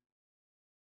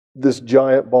this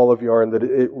giant ball of yarn that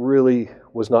it really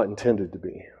was not intended to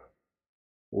be.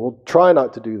 We'll try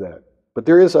not to do that. But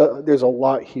there's a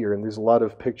lot here, and there's a lot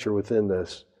of picture within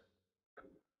this.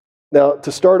 Now,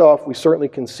 to start off, we certainly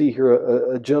can see here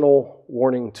a gentle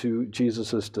warning to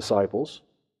Jesus' disciples.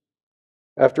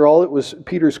 After all, it was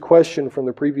Peter's question from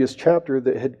the previous chapter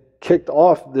that had kicked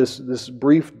off this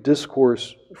brief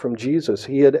discourse from Jesus.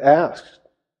 He had asked,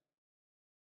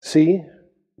 "See,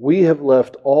 we have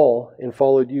left all and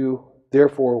followed you.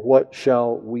 Therefore, what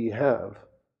shall we have?"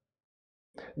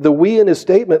 The "we" in his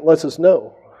statement lets us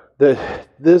know that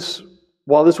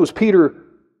while this was Peter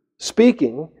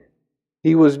speaking,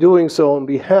 he was doing so on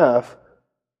behalf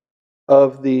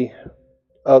of the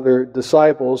other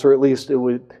disciples, or at least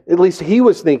he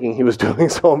was thinking he was doing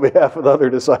so on behalf of the other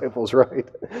disciples, right?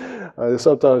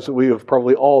 Sometimes we have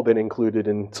probably all been included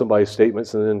in somebody's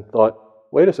statements and then thought,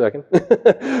 wait a second,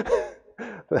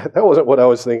 that wasn't what I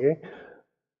was thinking.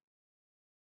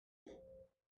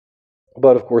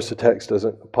 But of course, the text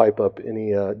doesn't pipe up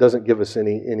doesn't give us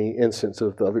any instance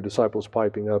of the other disciples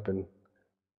piping up and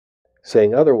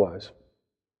saying otherwise.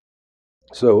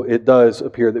 So it does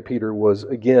appear that Peter was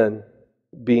again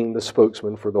being the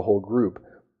spokesman for the whole group.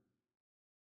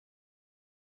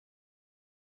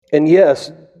 And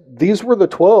yes, these were the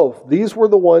 12. These were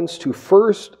the ones to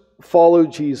first follow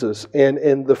Jesus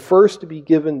and the first to be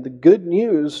given the good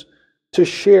news to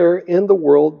share in the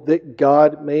world that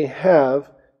God may have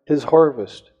His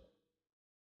harvest.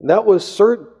 And that was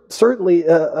certainly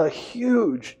a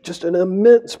huge, just an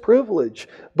immense privilege.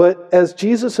 But as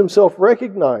Jesus Himself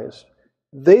recognized,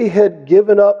 they had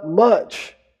given up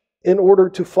much in order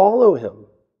to follow Him.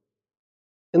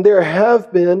 And there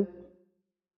have been,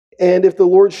 and if the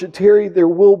Lord should tarry, there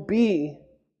will be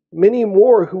many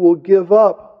more who will give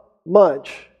up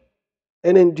much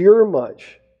and endure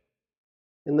much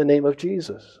in the name of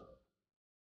Jesus.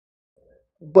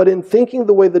 But in thinking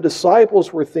the way the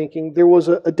disciples were thinking, there was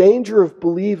a danger of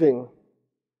believing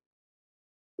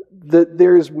that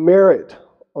there is merit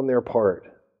on their part.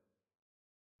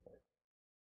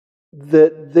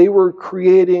 That they were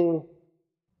creating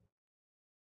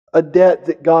a debt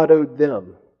that God owed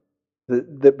them.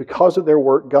 That because of their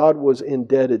work, God was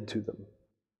indebted to them.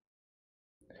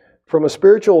 From a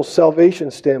spiritual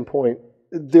salvation standpoint,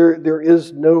 there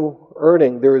is no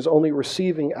earning. There is only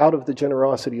receiving out of the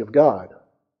generosity of God.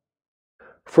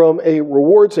 From a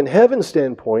rewards in heaven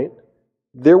standpoint,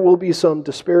 there will be some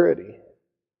disparity.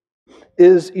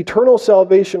 Is eternal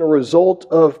salvation a result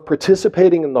of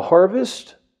participating in the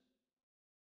harvest?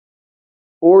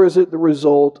 Or is it the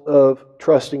result of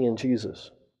trusting in Jesus?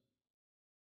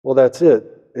 Well, that's it.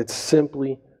 It's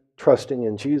simply trusting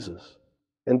in Jesus.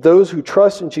 And those who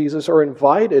trust in Jesus are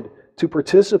invited to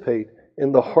participate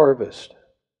in the harvest.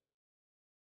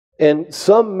 And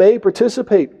some may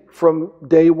participate from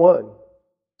day one.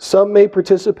 Some may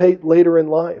participate later in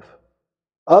life.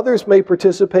 Others may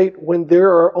participate when there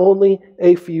are only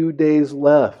a few days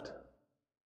left.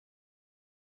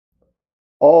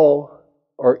 All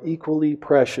are equally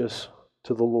precious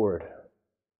to the Lord.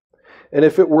 And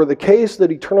if it were the case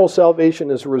that eternal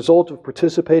salvation is a result of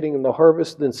participating in the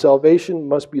harvest, then salvation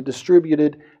must be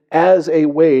distributed as a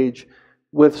wage,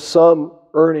 with some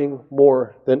earning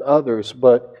more than others.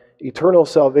 But eternal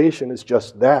salvation is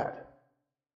just that.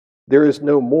 There is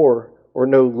no more or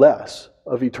no less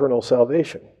of eternal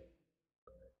salvation.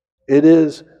 It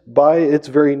is, by its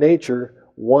very nature,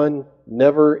 one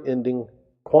never-ending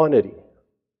quantity.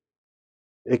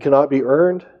 It cannot be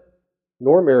earned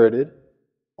nor merited,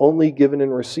 only given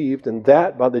and received, and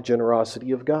that by the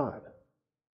generosity of God.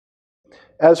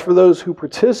 As for those who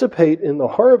participate in the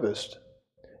harvest,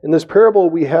 in this parable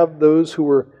we have those who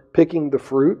were picking the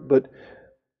fruit, but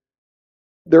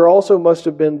there also must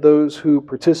have been those who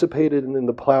participated in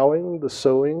the plowing, the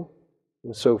sowing,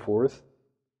 and so forth.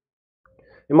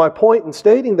 And my point in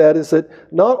stating that is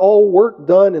that not all work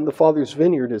done in the Father's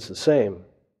vineyard is the same.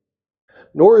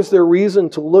 Nor is there reason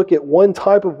to look at one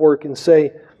type of work and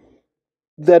say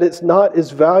that it's not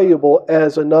as valuable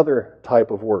as another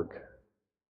type of work.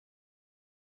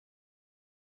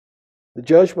 The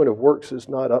judgment of works is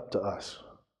not up to us.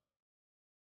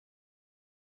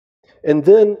 And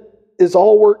then, is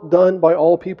all work done by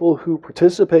all people who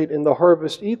participate in the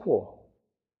harvest equal?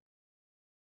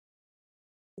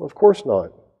 Well, of course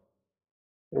not.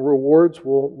 And rewards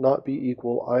will not be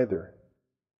equal either.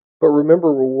 But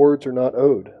remember, rewards are not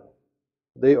owed.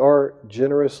 They are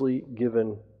generously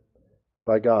given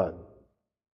by God.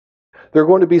 There are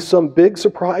going to be some big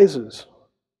surprises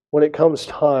when it comes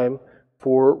time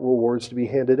for rewards to be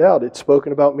handed out. It's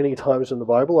spoken about many times in the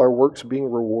Bible, our works being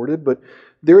rewarded, but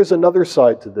there is another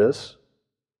side to this.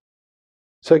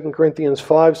 2 Corinthians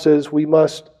 5 says, we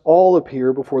must all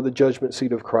appear before the judgment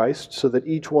seat of Christ, so that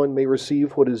each one may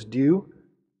receive what is due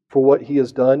for what he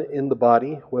has done in the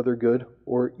body, whether good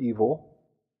or evil.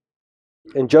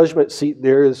 And judgment seat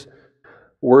there is a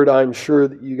word I'm sure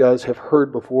that you guys have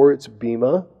heard before. It's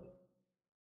bema.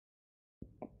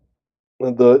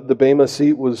 The Bema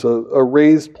seat was a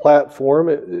raised platform.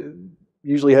 It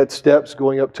usually had steps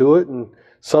going up to it, and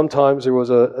sometimes there was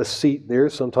a seat there.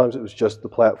 Sometimes it was just the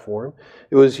platform.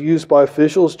 It was used by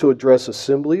officials to address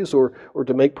assemblies or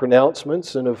to make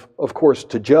pronouncements and, of course,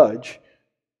 to judge.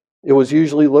 It was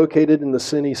usually located in the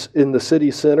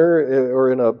city center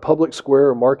or in a public square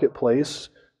or marketplace.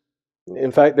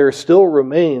 In fact, there are still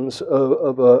remains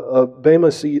of a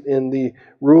Bema seat in the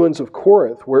ruins of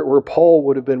Corinth, where Paul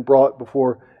would have been brought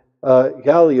before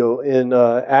Gallio in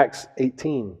Acts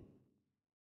 18.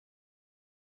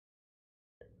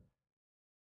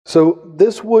 So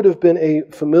this would have been a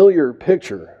familiar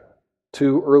picture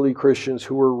to early Christians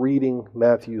who were reading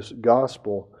Matthew's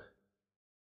gospel.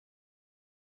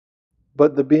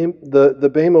 But the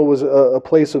Bema was a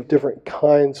place of different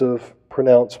kinds of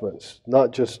pronouncements,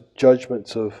 not just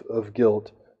judgments of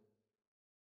guilt.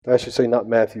 I should say not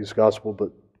Matthew's gospel,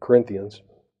 but Corinthians.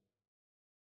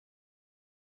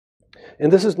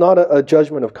 And this is not a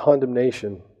judgment of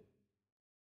condemnation.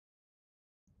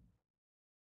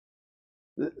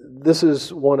 This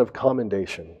is one of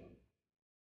commendation.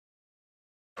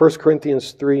 1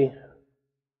 Corinthians 3,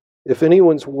 if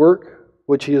anyone's work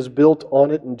which he has built on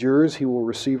it endures, he will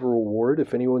receive a reward.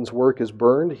 If anyone's work is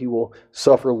burned, he will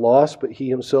suffer loss, but he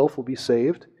himself will be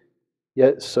saved,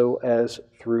 yet so as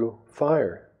through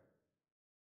fire.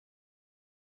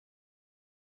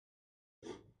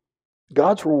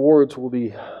 God's rewards will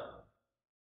be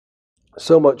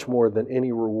so much more than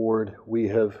any reward we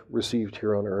have received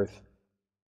here on earth.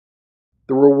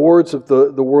 The rewards of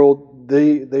the world,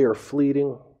 they are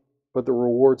fleeting, but the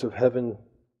rewards of heaven,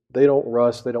 they don't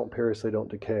rust, they don't perish, they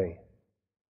don't decay.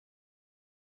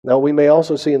 Now, we may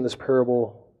also see in this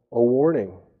parable a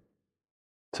warning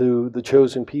to the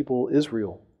chosen people,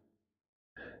 Israel.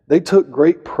 They took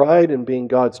great pride in being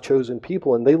God's chosen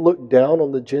people, and they looked down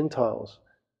on the Gentiles,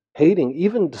 hating,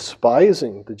 even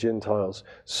despising the Gentiles,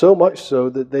 so much so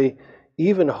that they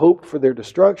even hoped for their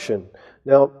destruction.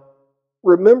 Now,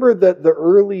 remember that the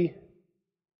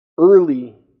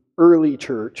early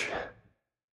church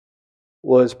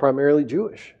was primarily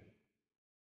Jewish.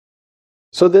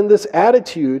 So then this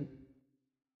attitude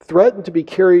threatened to be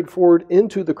carried forward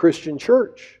into the Christian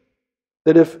church,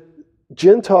 that if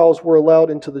Gentiles were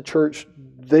allowed into the church,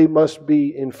 they must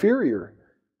be inferior.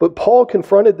 But Paul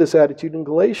confronted this attitude in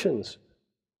Galatians.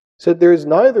 He said, there is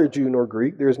neither Jew nor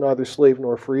Greek, there is neither slave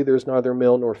nor free, there is neither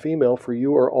male nor female, for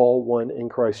you are all one in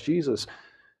Christ Jesus.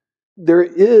 There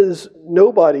is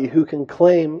nobody who can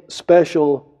claim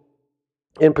special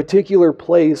and particular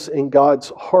place in God's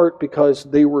heart because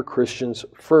they were Christians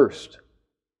first.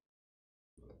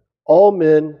 All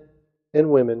men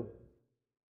and women,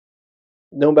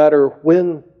 no matter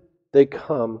when they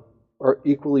come, are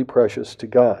equally precious to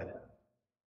God.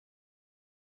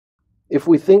 If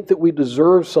we think that we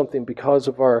deserve something because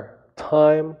of our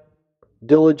time,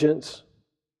 diligence,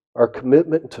 our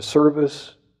commitment to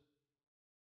service,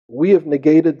 we have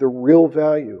negated the real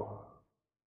value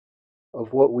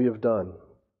of what we have done.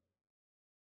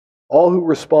 All who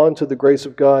respond to the grace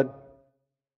of God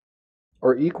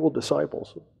are equal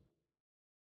disciples.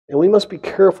 And we must be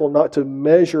careful not to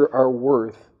measure our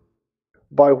worth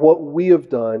by what we have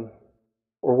done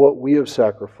or what we have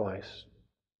sacrificed.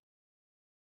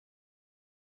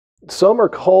 Some are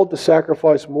called to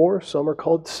sacrifice more, some are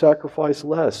called to sacrifice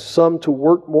less. Some to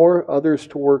work more, others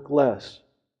to work less.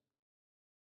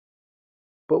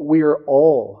 But we are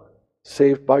all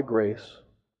saved by grace.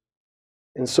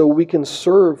 And so we can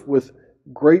serve with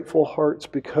grateful hearts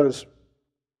because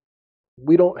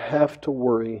we don't have to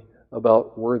worry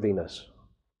about worthiness.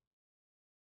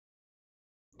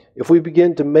 If we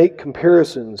begin to make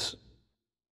comparisons,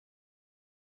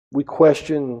 we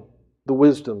question the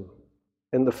wisdom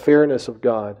and the fairness of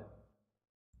God,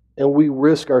 and we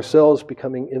risk ourselves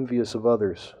becoming envious of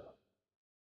others.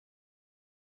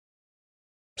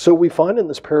 So we find in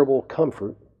this parable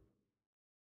comfort.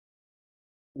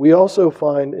 We also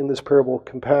find in this parable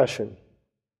compassion.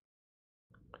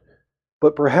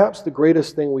 But perhaps the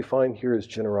greatest thing we find here is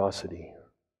generosity.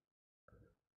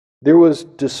 There was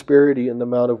disparity in the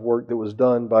amount of work that was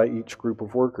done by each group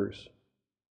of workers.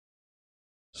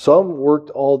 Some worked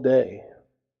all day.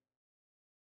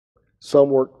 Some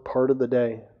worked part of the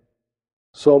day.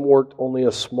 Some worked only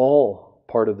a small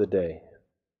part of the day.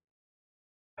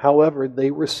 However, they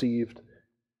received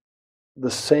the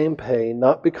same pay,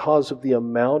 not because of the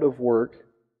amount of work,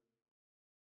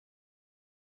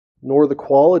 nor the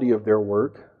quality of their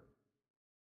work,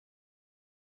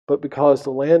 but because the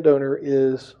landowner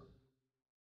is,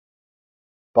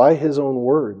 by his own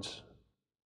words,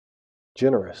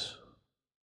 generous.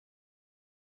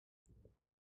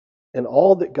 And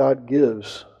all that God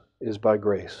gives is by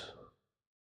grace.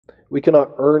 We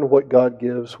cannot earn what God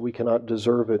gives. We cannot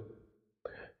deserve it.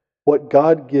 What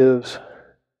God gives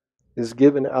is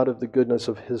given out of the goodness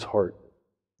of His heart.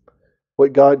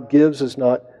 What God gives is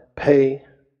not pay,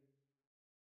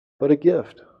 but a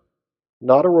gift.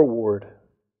 Not a reward,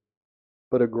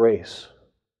 but a grace.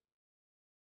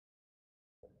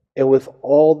 And with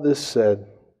all this said,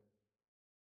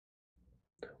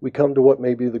 we come to what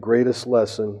may be the greatest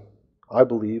lesson, I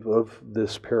believe, of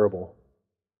this parable.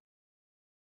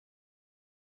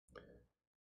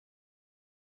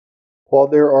 While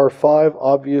there are 5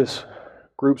 obvious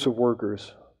groups of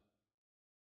workers,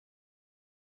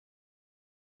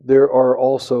 there are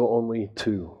also only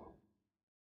 2.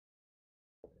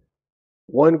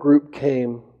 One group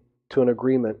came to an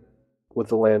agreement with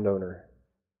the landowner.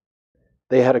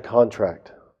 They had a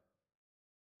contract.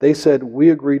 They said, "We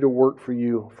agree to work for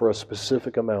you for a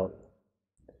specific amount."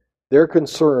 Their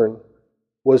concern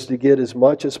was to get as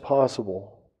much as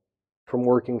possible from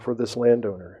working for this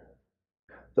landowner.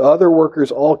 The other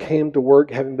workers all came to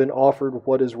work having been offered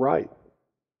what is right.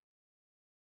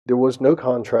 There was no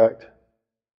contract.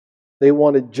 They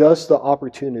wanted just the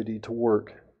opportunity to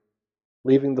work,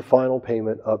 leaving the final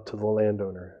payment up to the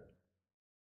landowner.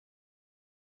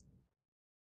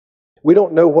 We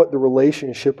don't know what the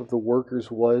relationship of the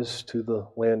workers was to the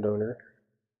landowner,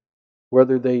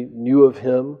 whether they knew of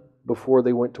him before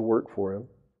they went to work for him.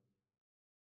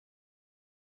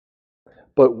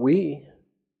 But we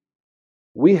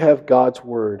have God's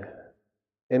Word,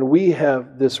 and we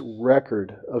have this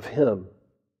record of Him.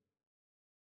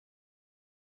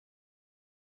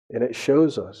 And it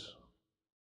shows us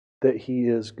that He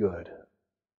is good.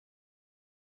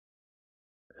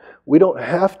 We don't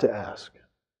have to ask,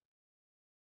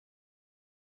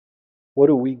 what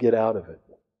do we get out of it?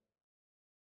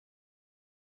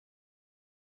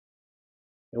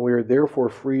 And we are therefore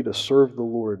free to serve the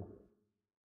Lord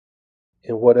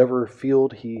in whatever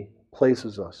field He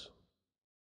places us,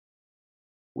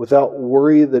 without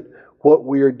worry that what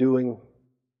we are doing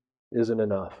isn't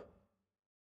enough.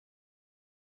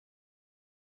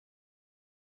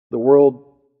 The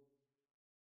world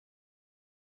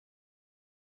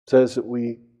says that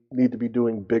we need to be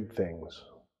doing big things.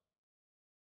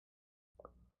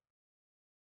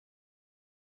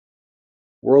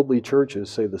 Worldly churches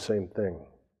say the same thing.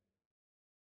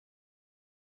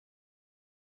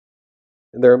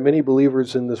 And there are many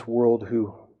believers in this world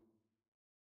who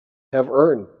have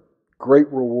earned great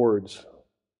rewards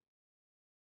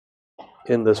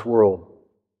in this world,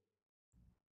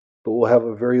 but will have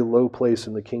a very low place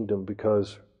in the kingdom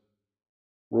because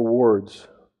rewards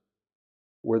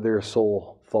were their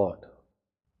sole thought.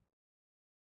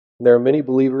 And there are many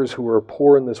believers who are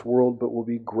poor in this world but will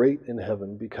be great in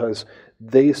heaven because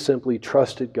they simply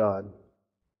trusted God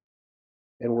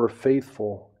and were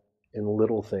faithful in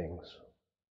little things.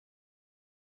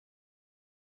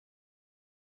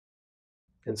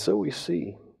 And so we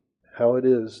see how it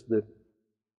is that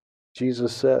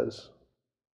Jesus says,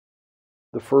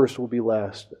 the first will be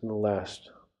last and the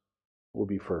last will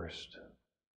be first.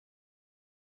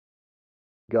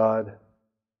 God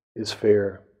is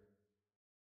fair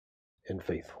and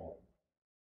faithful.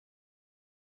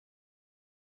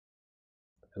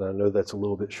 And I know that's a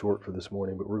little bit short for this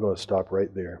morning, but we're going to stop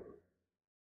right there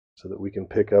so that we can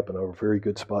pick up in a very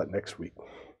good spot next week.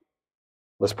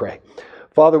 Let's pray.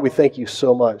 Father, we thank you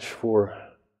so much for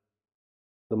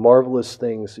the marvelous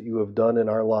things that you have done in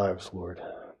our lives, Lord.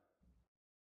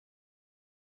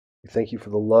 We thank you for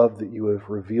the love that you have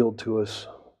revealed to us,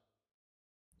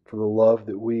 for the love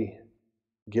that we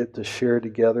get to share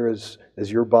together as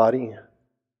your body.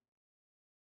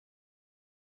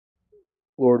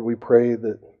 Lord, we pray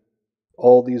that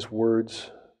all these words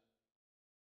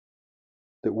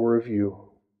that were of you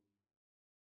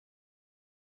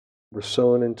were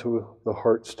sown into the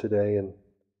hearts today, and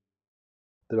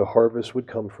that a harvest would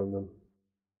come from them.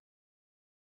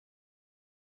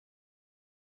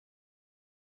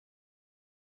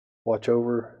 Watch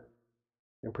over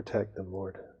and protect them,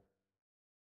 Lord.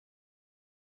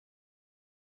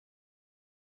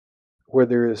 Where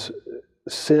there is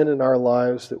sin in our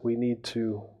lives that we need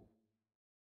to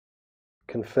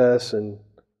confess, and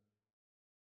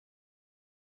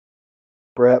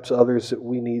perhaps others that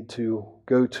we need to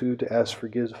go to ask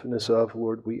forgiveness of,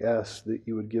 Lord, we ask that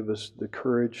you would give us the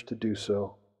courage to do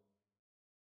so.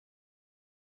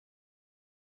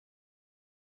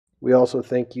 We also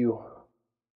thank you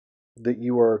that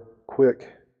you are quick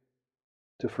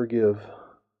to forgive.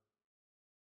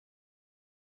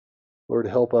 Lord,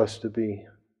 help us to be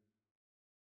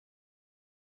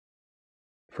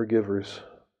forgivers.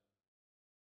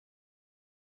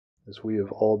 as we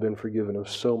have all been forgiven of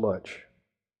so much.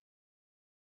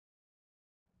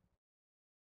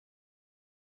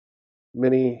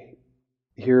 Many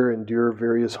here endure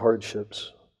various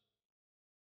hardships.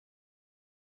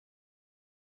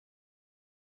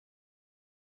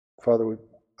 Father,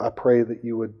 I pray that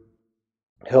you would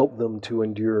help them to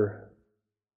endure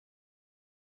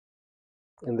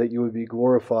and that you would be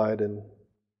glorified, and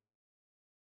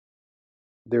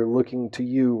they're looking to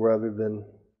you rather than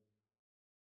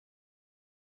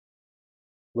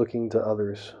looking to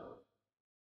others.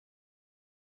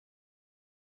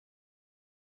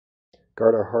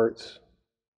 Guard our hearts.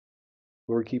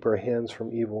 Lord, keep our hands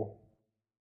from evil.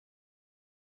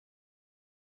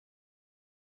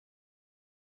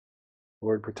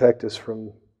 Lord, protect us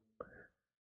from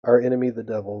our enemy, the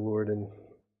devil, Lord, and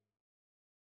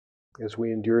as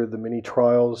we endure the many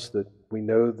trials that we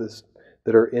know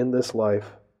that are in this life,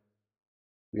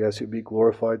 we ask you to be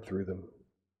glorified through them.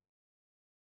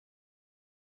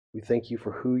 We thank you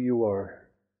for who you are.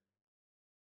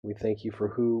 We thank you for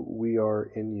who we are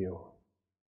in you.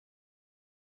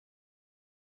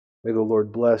 May the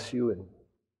Lord bless you and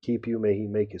keep you. May he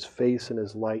make his face and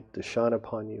his light to shine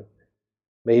upon you.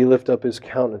 May he lift up his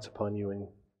countenance upon you and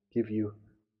give you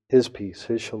his peace,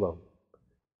 his shalom.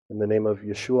 In the name of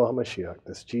Yeshua HaMashiach,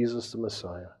 that's Jesus the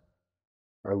Messiah,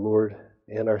 our Lord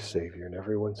and our Savior. And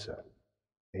everyone said,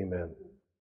 amen.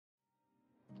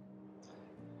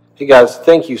 Hey guys,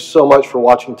 thank you so much for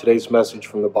watching today's message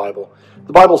from the Bible.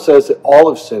 The Bible says that all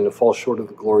have sinned and fall short of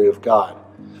the glory of God,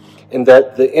 and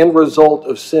that the end result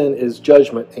of sin is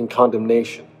judgment and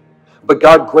condemnation. But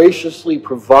God graciously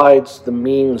provides the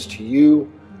means to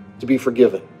you to be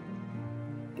forgiven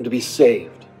and to be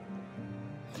saved.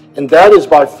 And that is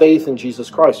by faith in Jesus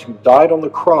Christ, who died on the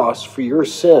cross for your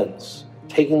sins,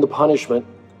 taking the punishment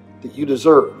that you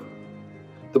deserve.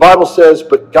 The Bible says,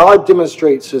 but God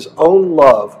demonstrates his own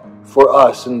love for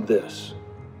us in this: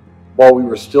 while we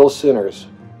were still sinners,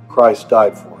 Christ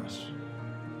died for us.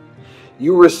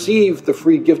 You receive the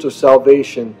free gift of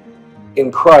salvation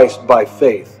in Christ by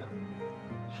faith.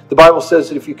 The Bible says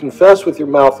that if you confess with your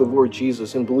mouth the Lord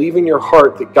Jesus and believe in your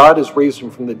heart that God has raised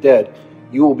him from the dead,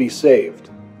 you will be saved.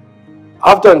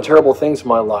 I've done terrible things in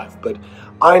my life, but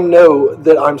I know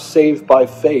that I'm saved by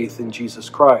faith in Jesus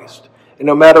Christ. And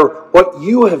no matter what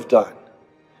you have done,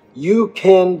 you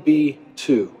can be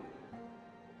too.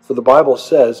 For the Bible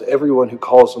says everyone who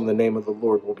calls on the name of the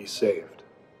Lord will be saved.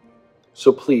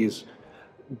 So please,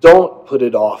 don't put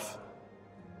it off.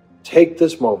 Take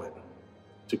this moment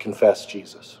to confess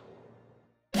Jesus.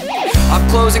 I'm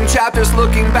closing chapters,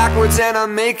 looking backwards, and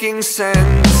I'm making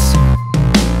sense.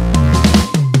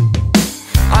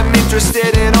 I'm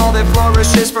interested in all that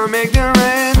flourishes from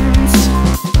ignorance.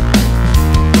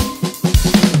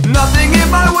 Nothing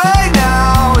in my way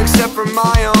now except for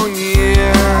my own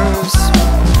years.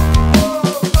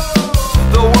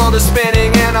 The world is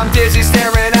spinning and I'm dizzy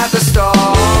staring at the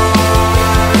stars.